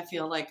do kind of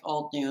feel like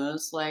old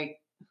news. Like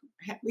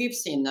we've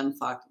seen them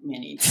fuck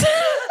many times.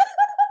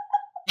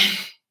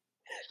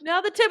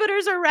 Now the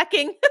Tibbeters are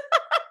wrecking.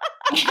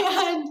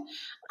 And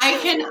I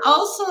can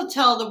also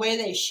tell the way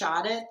they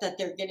shot it that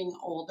they're getting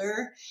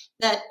older,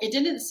 that it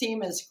didn't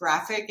seem as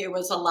graphic. It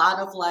was a lot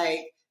of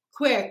like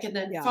quick and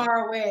then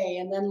far away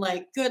and then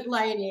like good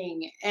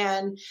lighting.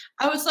 And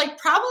I was like,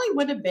 probably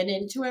would have been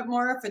into it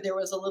more if there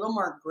was a little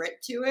more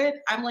grit to it.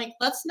 I'm like,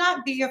 let's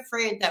not be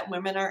afraid that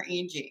women are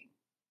aging.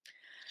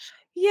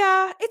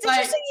 Yeah, it's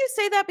interesting you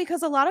say that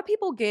because a lot of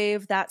people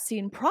gave that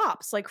scene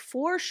props, like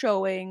for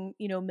showing,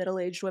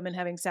 middle-aged women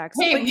having sex.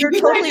 Hey, but you're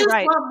totally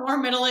right. Want more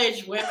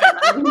middle-aged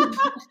women.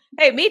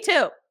 Hey, me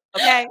too.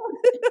 Okay.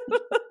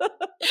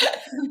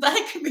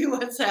 That could be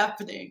what's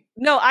happening.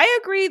 No, I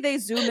agree. They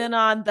zoom in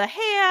on the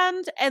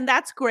hand, and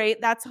that's great.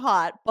 That's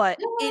hot, but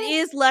it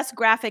is less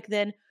graphic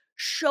than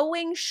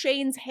showing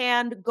Shane's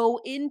hand go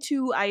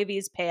into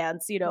Ivy's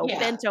pants,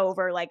 bent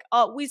over. Like,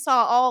 oh, we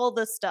saw all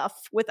the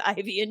stuff with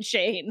Ivy and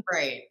Shane.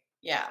 Right.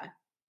 Yeah.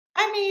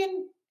 I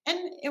mean, and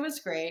it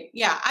was great.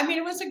 Yeah. I mean,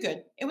 it was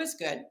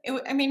good.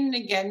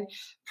 Again,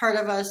 part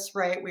of us,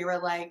 right, we were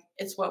like,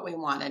 it's what we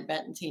wanted,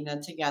 Bet and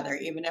Tina together,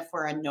 even if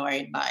we're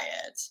annoyed by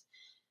it.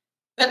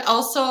 But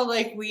also,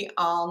 like, we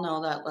all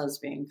know that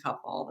lesbian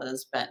couple that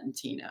is Bet and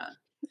Tina.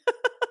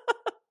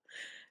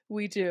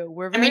 We do.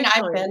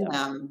 I've been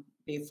them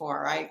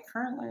before. I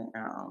currently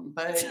am,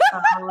 but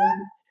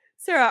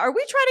Sarah, are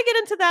we trying to get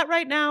into that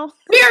right now?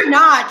 We are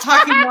not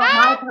talking about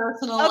my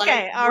personal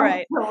Okay, life. all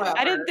right. Whatsoever.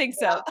 I didn't think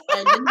so. Yeah,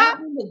 I did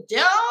not mean to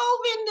delve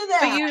into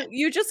that. But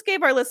you just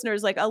gave our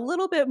listeners like a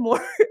little bit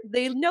more.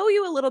 They know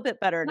you a little bit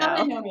better now.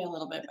 They know me a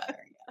little bit better.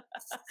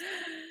 Yes.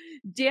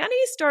 Danny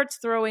starts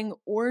throwing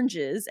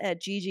oranges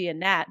at Gigi and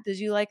Nat. Did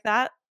you like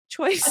that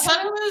choice? I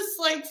thought it was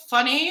like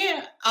funny.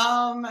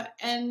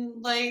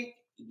 And like,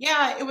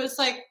 yeah, it was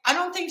like, I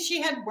don't think she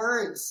had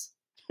words.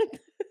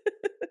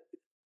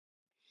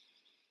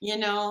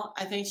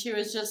 I think she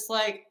was just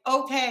like,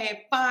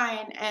 okay,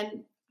 fine.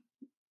 And,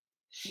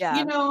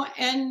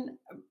 and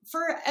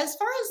for as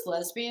far as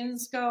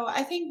lesbians go,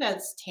 I think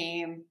that's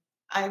tame.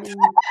 I mean,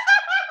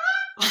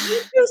 me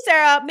too,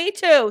 Sarah. Me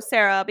too,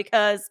 Sarah,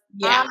 because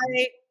me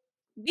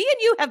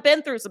and you have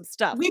been through some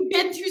stuff. We've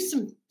been through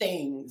some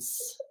things.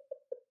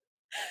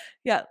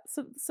 Yeah,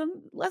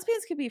 some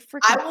lesbians can be freaking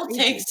I will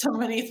take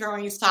somebody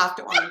throwing soft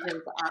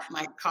oranges at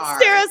my car.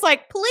 Sarah's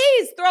like,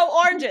 please throw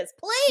oranges,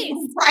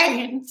 please.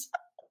 Right.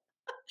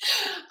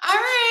 All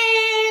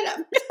right.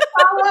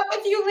 Follow up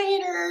with you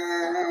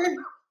later.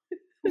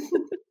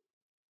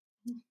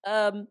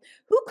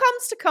 Who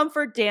comes to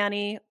comfort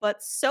Danny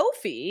but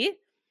Sophie?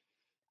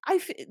 I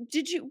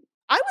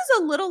was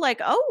a little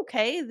like, oh,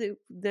 okay,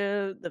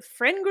 the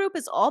friend group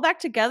is all back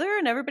together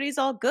and everybody's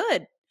all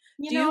good.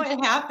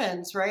 It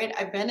happens, right?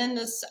 I've been in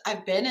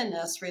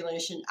this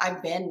relation.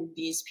 I've been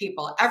these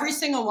people. Every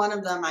single one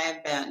of them I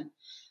have been.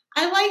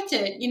 I liked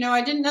it.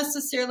 I didn't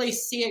necessarily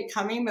see it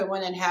coming, but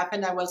when it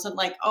happened, I wasn't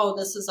like, oh,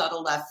 this is out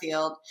of left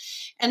field.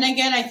 And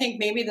again, I think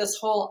maybe this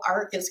whole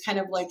arc is kind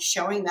of like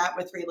showing that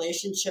with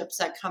relationships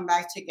that come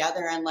back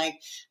together and like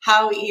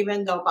how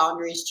even though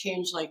boundaries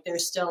change, like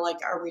there's still like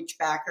a reach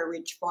back or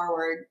reach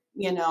forward,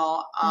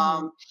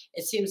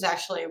 It seems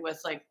actually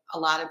with like a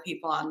lot of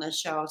people on the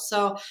show.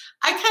 So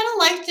I kind of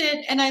liked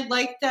it. And I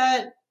liked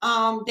that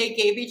they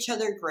gave each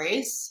other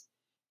grace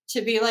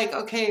to be like,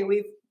 okay,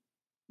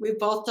 We've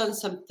both done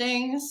some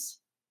things.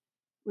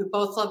 We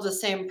both love the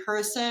same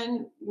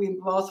person. We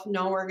both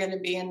know we're going to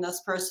be in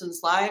this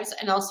person's lives.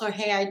 And also,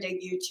 hey, I dig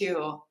you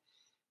too.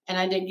 And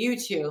I dig you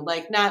too.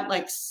 Like, not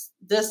like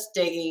this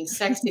digging,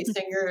 sexy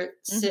singer,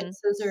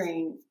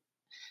 scissoring.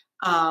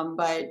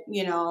 But,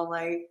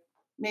 like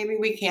maybe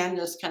we can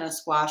just kind of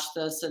squash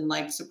this and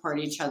like support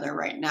each other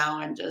right now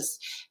and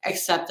just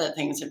accept that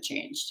things have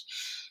changed.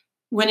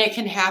 When it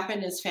can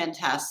happen is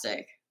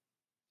fantastic.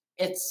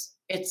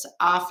 It's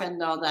often,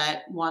 though,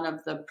 that one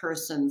of the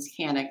persons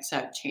can't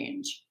accept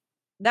change.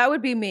 That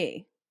would be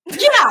me.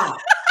 Yeah.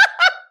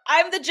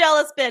 I'm the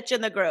jealous bitch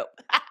in the group.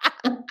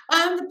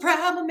 I'm the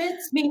problem,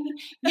 it's me.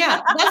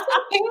 Yeah, that's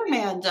okay,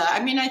 Amanda.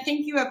 I mean, I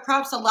think you have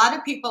props. A lot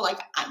of people, like,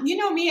 you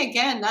know me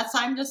again,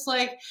 I'm just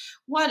like,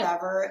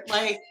 whatever.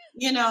 Like,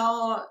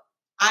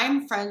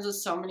 I'm friends with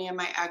so many of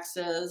my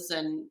exes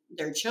and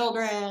their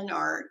children,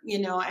 or,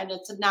 and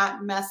it's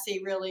not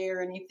messy really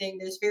or anything.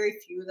 There's very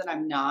few that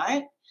I'm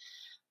not.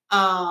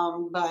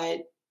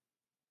 But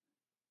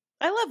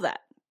I love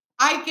that.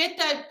 I get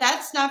that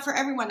that's not for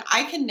everyone.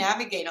 I can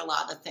navigate a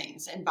lot of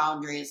things and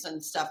boundaries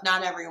and stuff.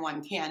 Not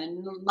everyone can.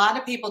 And a lot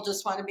of people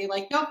just want to be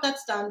like, nope,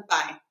 that's done.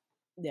 Bye.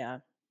 Yeah.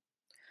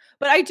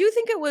 But I do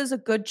think it was a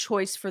good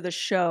choice for the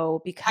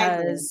show I agree.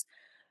 because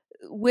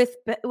with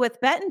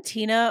Bet and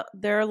Tina,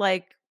 they're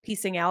like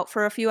piecing out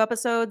for a few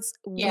episodes.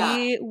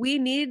 Yeah. We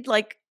need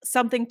like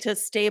something to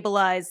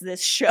stabilize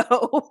this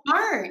show.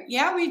 Smart.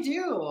 Yeah, we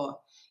do.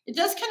 It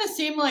does kind of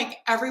seem like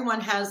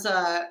everyone has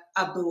a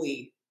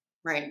buoy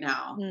right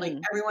now. Like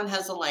everyone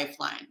has a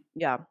lifeline.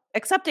 Yeah.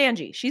 Except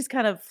Angie. She's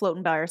kind of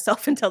floating by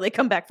herself until they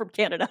come back from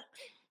Canada.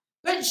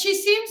 But she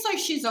seems like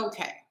she's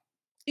okay.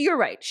 You're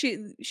right.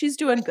 She's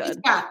doing good. She's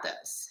got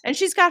this. And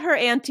she's got her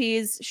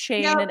aunties,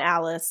 Shane and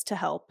Alice, to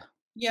help.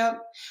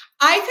 Yep.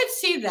 I could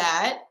see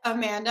that,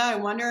 Amanda. I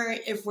wonder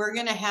if we're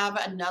going to have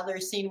another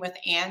scene with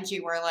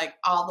Angie where like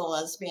all the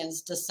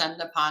lesbians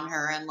descend upon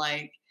her and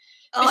like,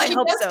 I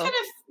hope so.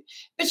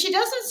 But she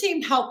doesn't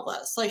seem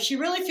helpless. Like she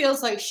really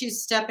feels like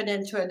she's stepping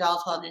into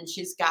adulthood and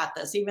she's got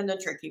this, even the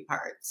tricky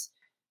parts.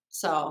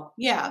 So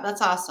yeah,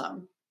 that's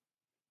awesome.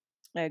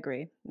 I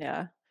agree.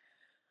 Yeah.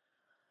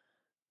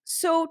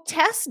 So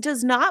Tess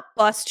does not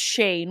bust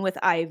Shane with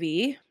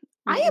Ivy.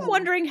 I am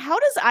wondering, how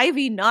does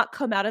Ivy not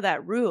come out of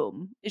that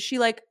room? Is she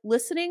like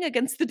listening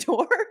against the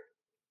door?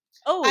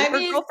 Oh,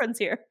 her girlfriend's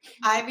here.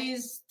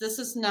 This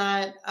is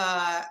not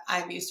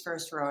Ivy's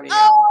first rodeo.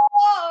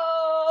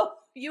 Oh,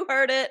 you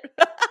heard it.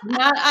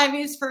 Not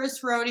Ivy's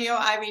first rodeo.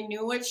 Ivy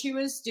knew what she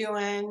was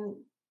doing.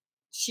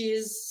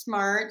 She's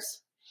smart.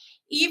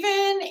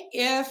 Even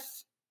if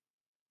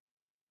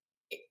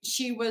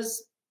she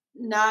was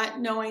not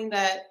knowing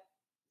that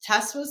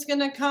Tess was going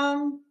to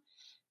come,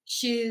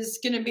 she's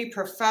going to be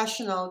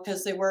professional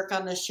because they work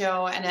on the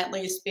show and at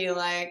least be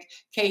like,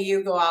 okay,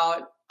 you go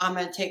out. I'm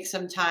going to take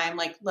some time.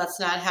 Like, let's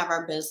not have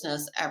our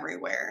business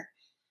everywhere.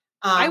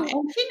 And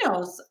she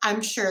knows,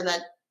 I'm sure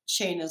that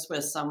Shane is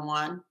with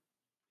someone.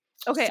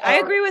 Okay, I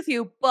agree with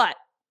you, but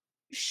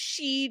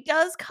she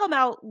does come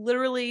out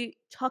literally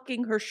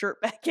tucking her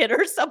shirt back in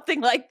or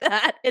something like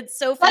that. It's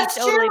Sophie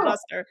totally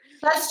bust her.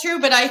 That's true,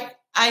 but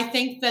I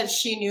think that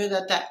she knew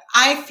that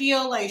I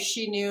feel like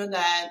she knew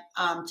that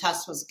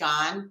Tess was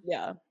gone.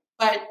 Yeah.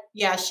 But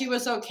yeah, she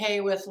was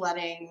okay with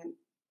letting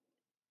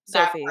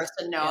Sophie, that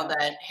person know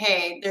that,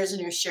 hey, there's a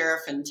new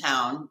sheriff in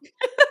town.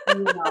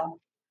 But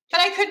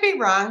I could be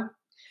wrong.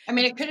 I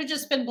mean, it could have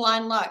just been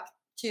blind luck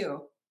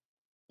too.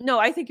 No,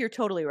 I think you're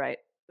totally right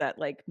that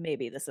like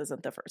maybe this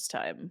isn't the first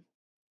time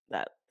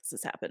that this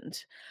has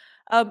happened.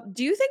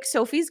 Do you think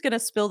Sophie's going to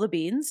spill the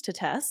beans to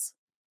Tess?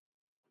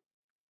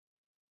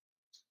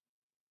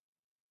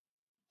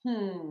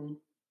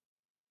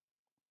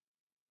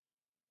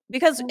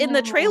 Because in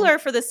the trailer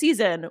for the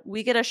season,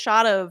 we get a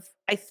shot of,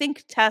 I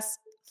think, Tess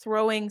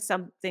throwing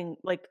something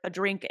like a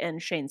drink in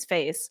Shane's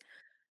face.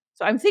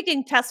 So I'm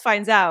thinking Tess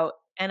finds out,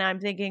 and I'm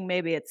thinking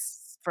maybe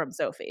it's from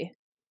Sophie.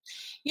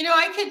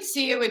 I could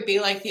see it would be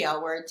like the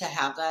L word to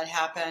have that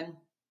happen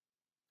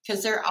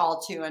because they're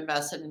all too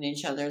invested in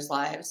each other's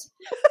lives.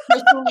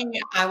 Personally,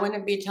 I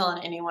wouldn't be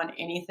telling anyone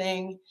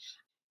anything.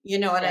 You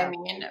know what I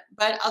mean?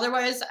 But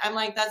otherwise, I'm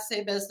like, that's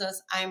their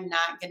business. I'm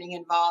not getting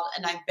involved.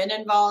 And I've been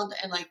involved,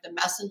 and like the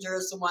messenger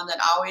is the one that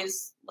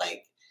always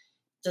like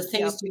the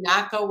things do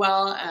not go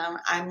well.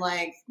 I'm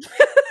like,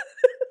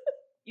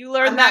 you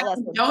learned that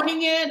lesson. I'm not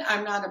condoning it.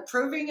 I'm not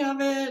approving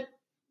of it.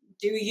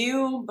 Do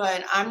you?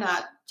 But I'm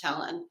not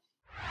telling.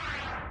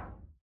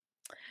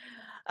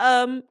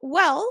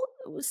 Well,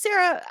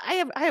 Sarah,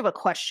 I have a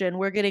question.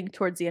 We're getting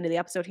towards the end of the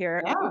episode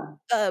here.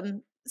 Yeah.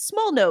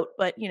 Small note,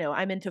 but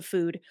I'm into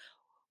food.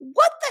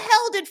 What the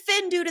hell did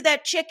Finn do to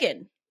that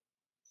chicken?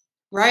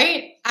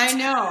 Right? I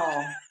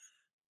know.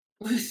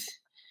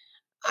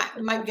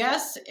 My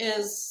guess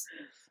is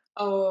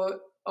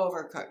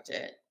overcooked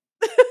it.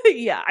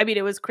 Yeah, I mean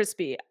it was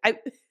crispy.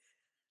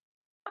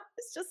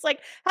 It's just like,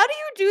 how do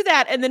you do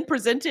that and then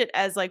present it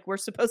as like we're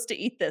supposed to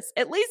eat this?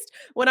 At least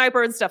when I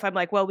burn stuff, I'm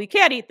like, well, we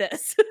can't eat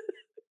this.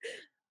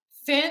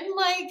 Finn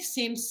like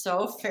seems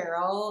so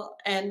feral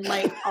and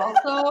like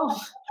also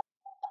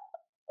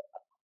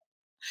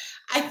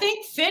I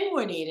think Finn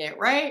would eat it,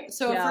 right?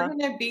 So if we're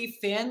gonna be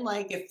Finn,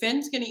 like if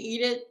Finn's gonna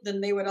eat it, then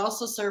they would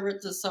also serve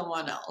it to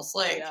someone else.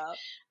 Like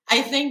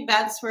I think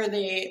that's where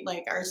they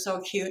like are so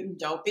cute and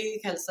dopey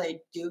because they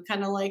do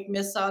kind of like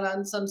miss out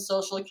on some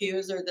social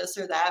cues or this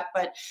or that.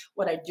 But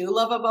what I do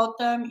love about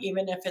them,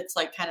 even if it's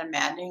like kind of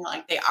maddening,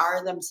 like they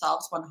are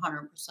themselves 100%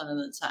 of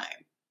the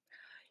time.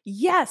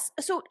 Yes.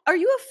 So are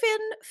you a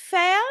Finn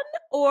fan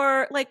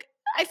or like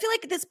I feel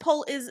like this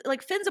poll is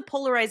like Finn's a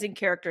polarizing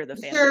character of the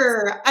fan base.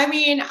 Sure. I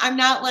mean, I'm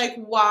not like,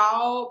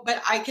 wow,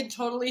 but I could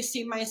totally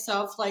see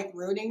myself like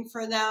rooting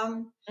for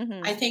them.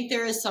 Mhm. I think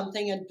there is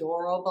something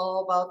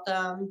adorable about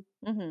them.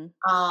 Mhm.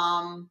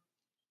 Um,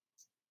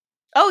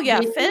 Oh yeah,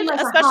 they seem Finn, like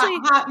especially.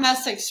 a hot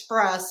mess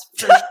express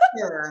for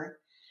sure.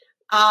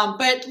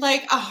 But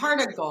like a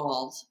heart of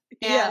gold,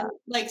 Yeah. and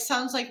like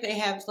sounds like they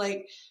have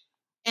like,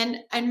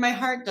 and my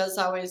heart does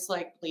always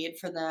like bleed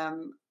for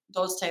them,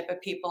 those type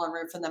of people, and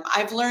root for them.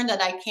 I've learned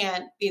that I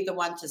can't be the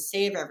one to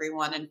save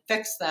everyone and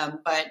fix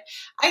them, but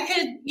I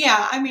could.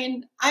 Yeah, I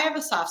mean, I have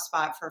a soft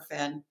spot for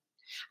Finn.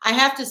 I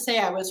have to say,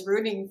 I was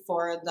rooting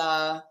for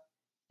the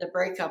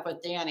breakup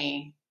with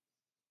Danny.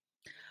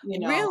 You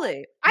know,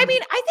 Really? I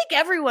mean, I think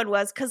everyone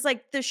was, because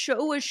like the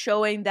show was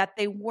showing that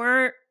they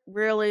weren't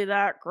really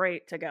that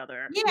great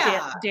together.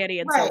 yeah, Danny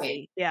and right.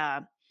 Sophie.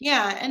 Yeah.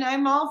 Yeah, and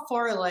I'm all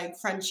for like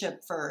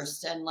friendship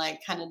first and like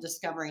kind of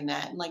discovering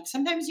that. And like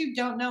sometimes you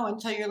don't know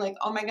until you're like,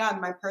 oh my God,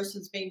 my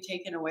person's being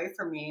taken away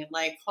from me.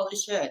 Like, holy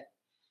shit.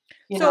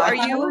 You So know, I are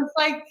thought it you was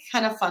like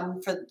kind of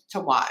fun to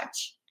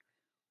watch.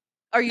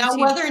 Now, team?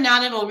 whether or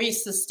not it'll be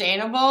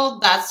sustainable,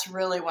 that's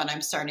really what I'm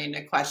starting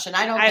to question.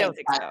 I don't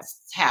think so.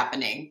 that's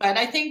happening, but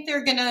I think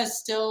they're gonna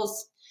still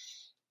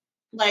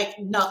like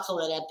knuckle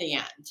it at the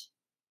end.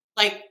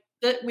 Like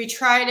we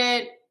tried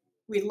it,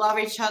 we love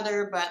each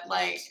other, but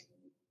like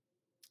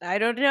I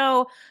don't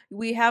know.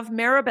 We have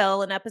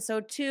Maribel in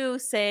episode 2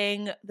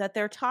 saying that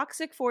they're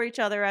toxic for each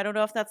other. I don't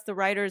know if that's the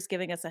writers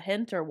giving us a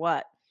hint or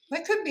what.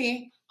 it could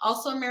be.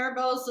 Also,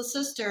 Maribel is the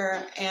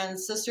sister, and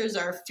sisters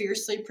are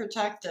fiercely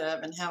protective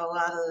and have a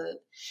lot of.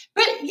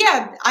 But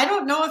yeah, I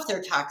don't know if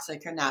they're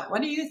toxic or not.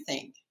 What do you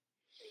think?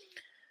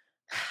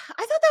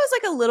 I thought that was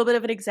like a little bit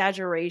of an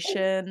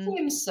exaggeration. It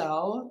seems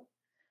so.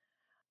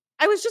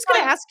 I was just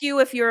going to ask you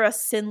if you're a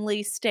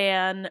Sinley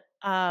stan.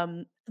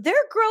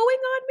 They're growing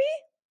on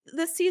me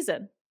this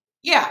season.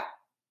 Yeah.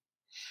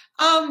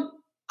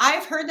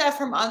 I've heard that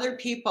from other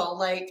people.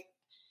 Like,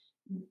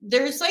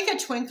 there's like a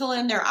twinkle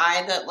in their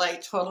eye that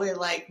like totally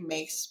like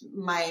makes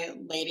my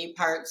lady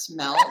parts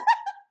melt.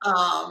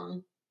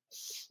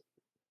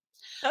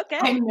 Okay.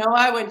 I know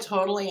I would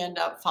totally end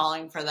up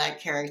falling for that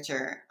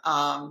character.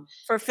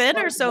 For Finn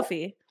or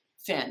Sophie?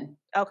 Finn.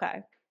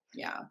 Okay.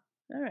 Yeah.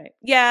 All right.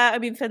 Yeah, I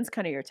mean, Finn's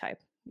kind of your type.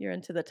 You're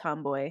into the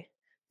tomboy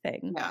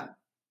thing. Yeah.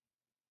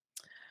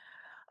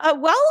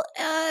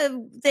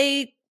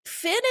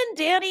 Finn and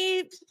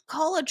Danny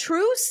call a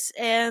truce,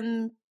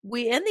 and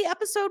we end the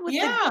episode with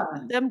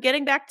them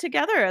getting back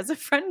together as a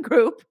friend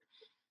group.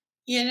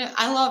 You know,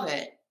 I love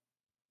it.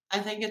 I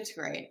think it's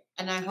great.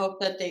 And I hope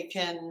that they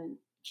can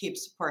keep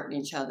supporting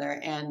each other.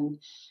 And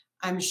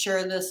I'm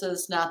sure this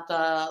is not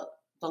the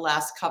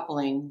last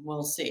coupling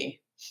we'll see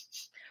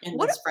in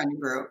this friend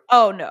group.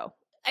 Oh, no.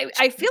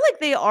 I feel like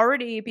they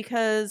already,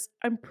 because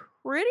I'm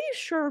pretty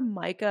sure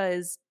Micah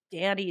is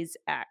Danny's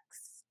ex.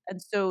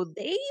 And so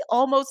they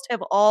almost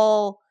have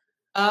all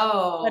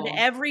done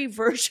every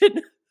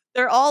version.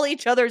 They're all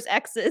each other's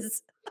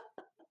exes.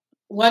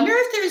 Wonder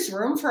if there's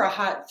room for a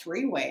hot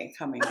three-way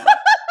coming up.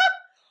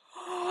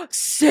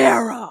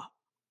 Sarah,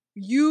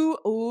 you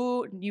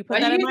put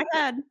that in my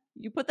head.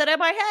 You put that in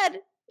my head.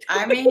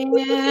 I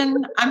mean,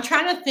 I'm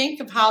trying to think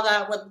of how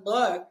that would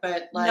look,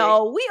 but like,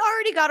 no, we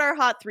already got our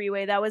hot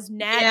three-way. That was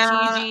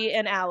Nat, Gigi,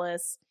 and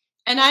Alice.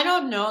 And I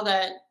don't know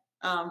that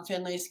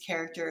Finley's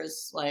character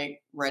is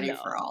like ready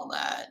for all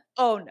that.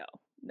 Oh no.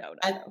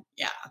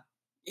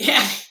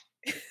 Yeah.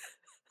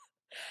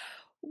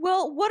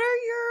 Well, what are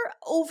your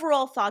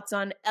overall thoughts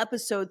on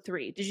episode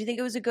 3? Did you think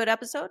it was a good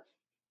episode?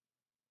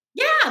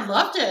 Yeah, I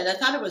loved it. I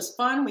thought it was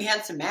fun. We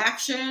had some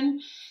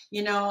action.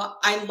 You know,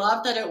 I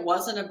love that it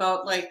wasn't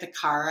about like the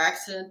car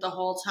accident the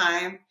whole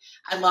time.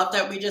 I love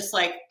that we just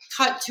like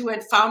cut to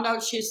it, found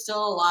out she's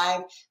still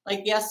alive.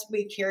 Like, yes,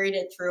 we carried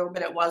it through,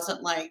 but it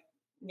wasn't like,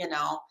 you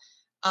know,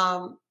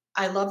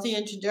 I love the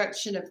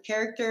introduction of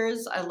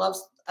characters. I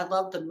love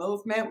the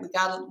movement.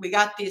 We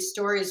got these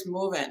stories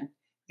moving.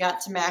 We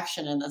got some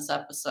action in this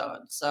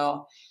episode.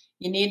 So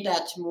you need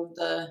that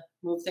to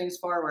move things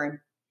forward.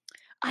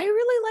 I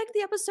really liked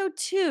the episode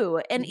too.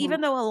 And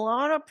even though a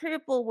lot of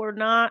people were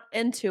not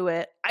into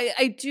it,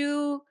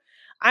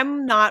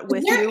 I'm not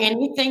with you. Is there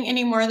anything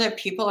anymore that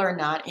people are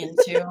not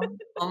into?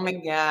 Oh my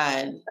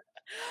God.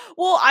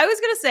 Well, I was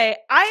going to say,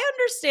 I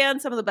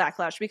understand some of the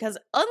backlash because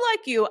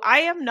unlike you, I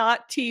am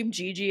not team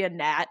Gigi and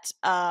Nat.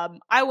 I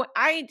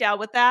ain't down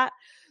with that.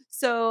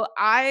 So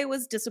I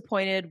was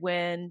disappointed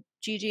when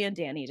Gigi and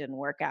Danny didn't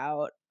work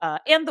out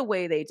and the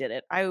way they did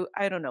it.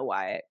 I don't know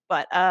why,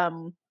 but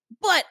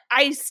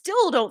I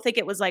still don't think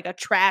it was like a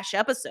trash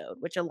episode,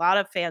 which a lot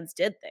of fans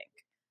did think.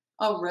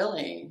 Oh,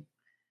 really?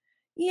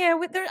 Yeah,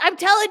 I'm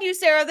telling you,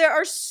 Sarah, there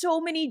are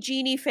so many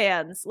Genie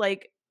fans.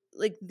 Like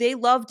they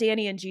love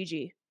Danny and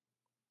Gigi.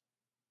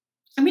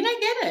 I mean,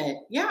 I get it.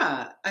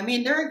 Yeah. I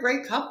mean, they're a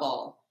great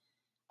couple.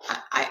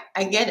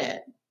 I get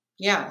it.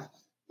 Yeah.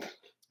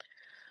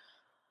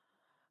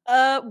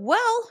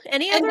 Well,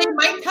 and they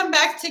might come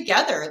back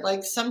together.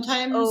 Like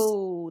sometimes.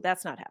 Oh,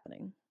 that's not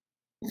happening.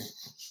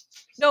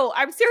 No,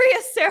 I'm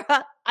serious,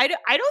 Sarah. I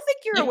don't think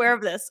you're aware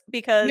of this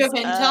because You have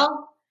intel?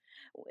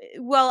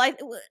 well,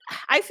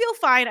 I feel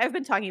fine. I've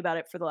been talking about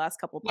it for the last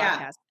couple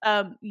Yeah.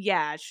 podcasts.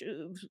 Yeah,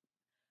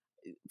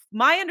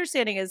 my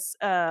understanding is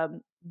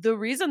the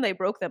reason they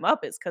broke them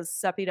up is because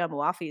Sepideh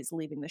Moafi is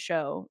leaving the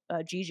show.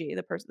 Gigi,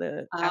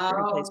 the actor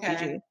who Oh, plays okay.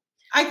 Gigi.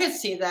 I could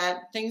see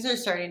that. Things are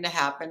starting to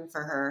happen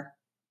for her.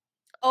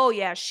 Oh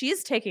yeah,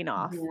 she's taking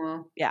off.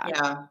 Mhm. Yeah.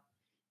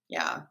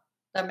 Yeah.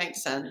 That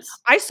makes sense.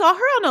 I saw her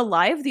on a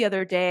live the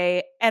other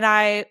day, and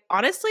I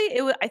honestly,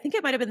 I think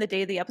it might have been the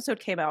day the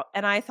episode came out,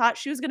 and I thought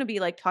she was going to be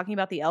like talking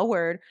about the L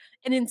word,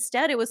 and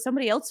instead it was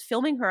somebody else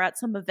filming her at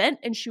some event,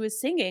 and she was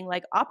singing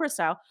like opera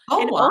style.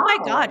 Oh, And oh my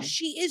god, wow.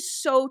 she is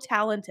so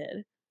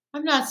talented.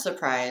 I'm not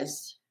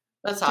surprised.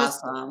 That's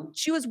Just awesome.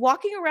 she was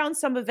walking around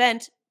some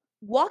event,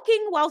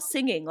 walking while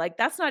singing. Like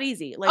that's not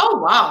easy. Like Oh,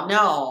 wow.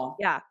 No.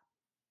 yeah,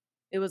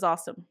 it was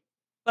awesome.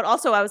 But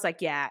also, I was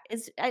like, yeah,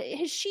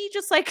 has she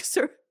just like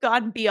sort of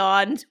gone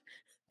beyond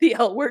the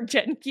L word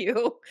Gen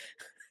Q?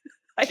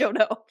 I don't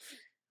know.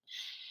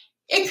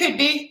 It could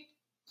be.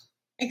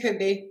 It could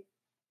be.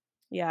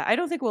 Yeah, I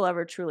don't think we'll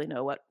ever truly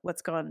know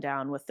what's gone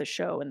down with the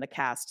show and the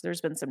cast.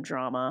 There's been some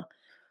drama.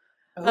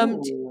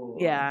 Oh.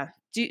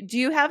 Do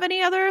you have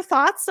any other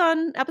thoughts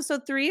on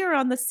episode 3 or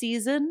on the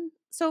season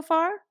so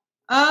far?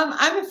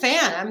 I'm a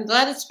fan. I'm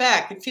glad it's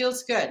back. It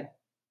feels good.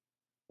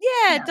 Yeah,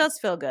 Yeah. it does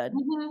feel good.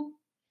 Mm-hmm.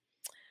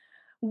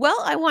 Well,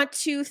 I want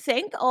to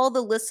thank all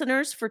the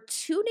listeners for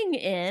tuning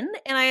in,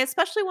 and I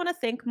especially want to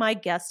thank my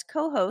guest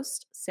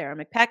co-host, Sarah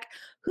McPeck,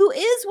 who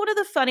is one of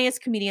the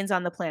funniest comedians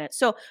on the planet.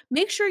 So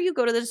make sure you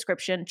go to the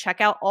description,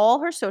 check out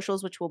all her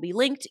socials, which will be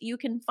linked. You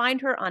can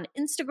find her on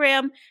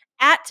Instagram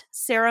at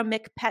Sarah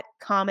McPeck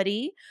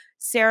Comedy,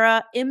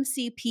 Sarah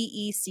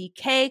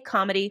McPeck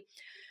Comedy.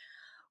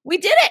 We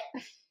did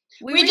it!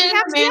 We did it,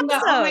 recapped the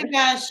Amanda. Oh my episode.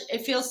 gosh,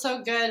 it feels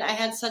so good. I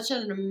had such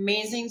an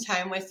amazing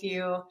time with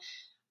you.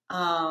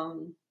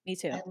 Me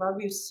too. I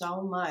love you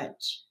so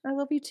much. I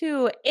love you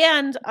too.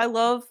 And I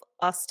love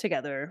us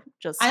together.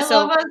 I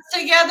love us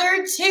together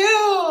too.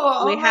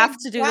 We Oh have my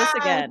to do this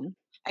God. again.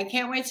 I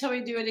can't wait till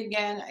we do it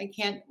again. I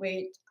can't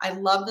wait. I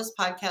love this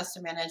podcast,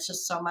 Amanda. It's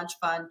just so much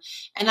fun.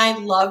 And I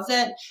love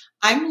that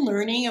I'm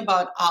learning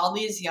about all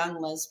these young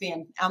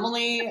lesbians.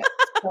 Emily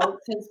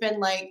Stokes has been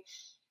like,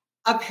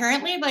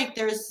 apparently like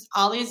there's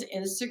all these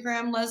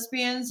Instagram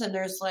lesbians and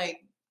there's like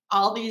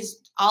all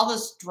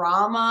this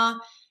drama,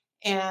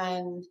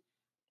 and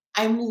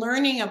I'm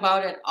learning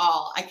about it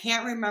all. I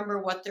can't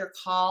remember what they're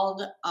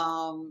called,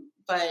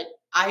 but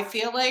I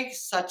feel like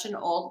such an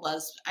old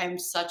I'm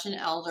such an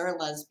elder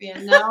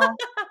lesbian now.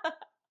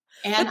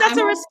 And But that's I'm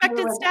a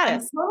respected I'm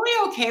status.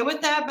 totally okay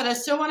with that, but I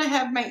still want to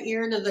have my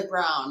ear to the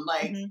ground.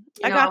 Like,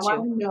 I got I you.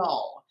 want to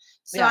know.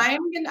 So Yeah.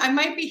 I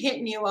might be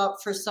hitting you up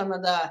for some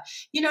of the,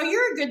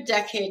 you're a good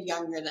decade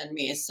younger than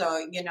me.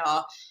 So,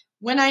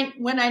 when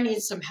I need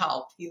some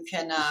help, you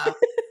can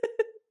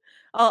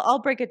I'll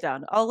break it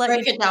down. I'll let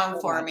break you it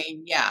down for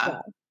me. Yeah.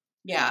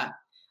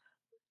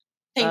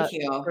 Thank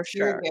you. for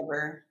You're sure. a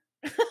giver.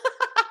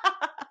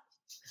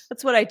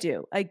 That's what I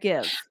do. I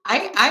give.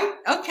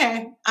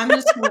 Okay. I'm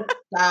just going to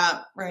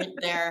stop right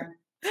there,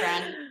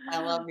 friend.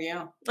 I love you.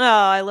 Oh,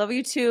 I love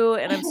you too.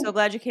 And I'm so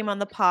glad you came on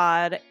the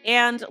pod.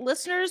 And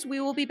listeners,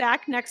 we will be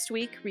back next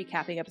week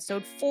recapping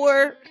episode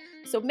 4.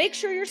 So make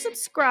sure you're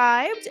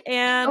subscribed.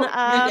 And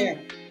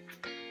Right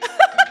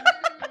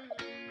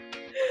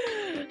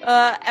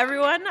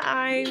everyone,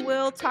 I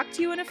will talk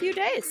to you in a few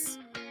days.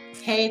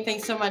 there. Hey,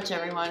 thanks so much,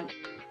 everyone.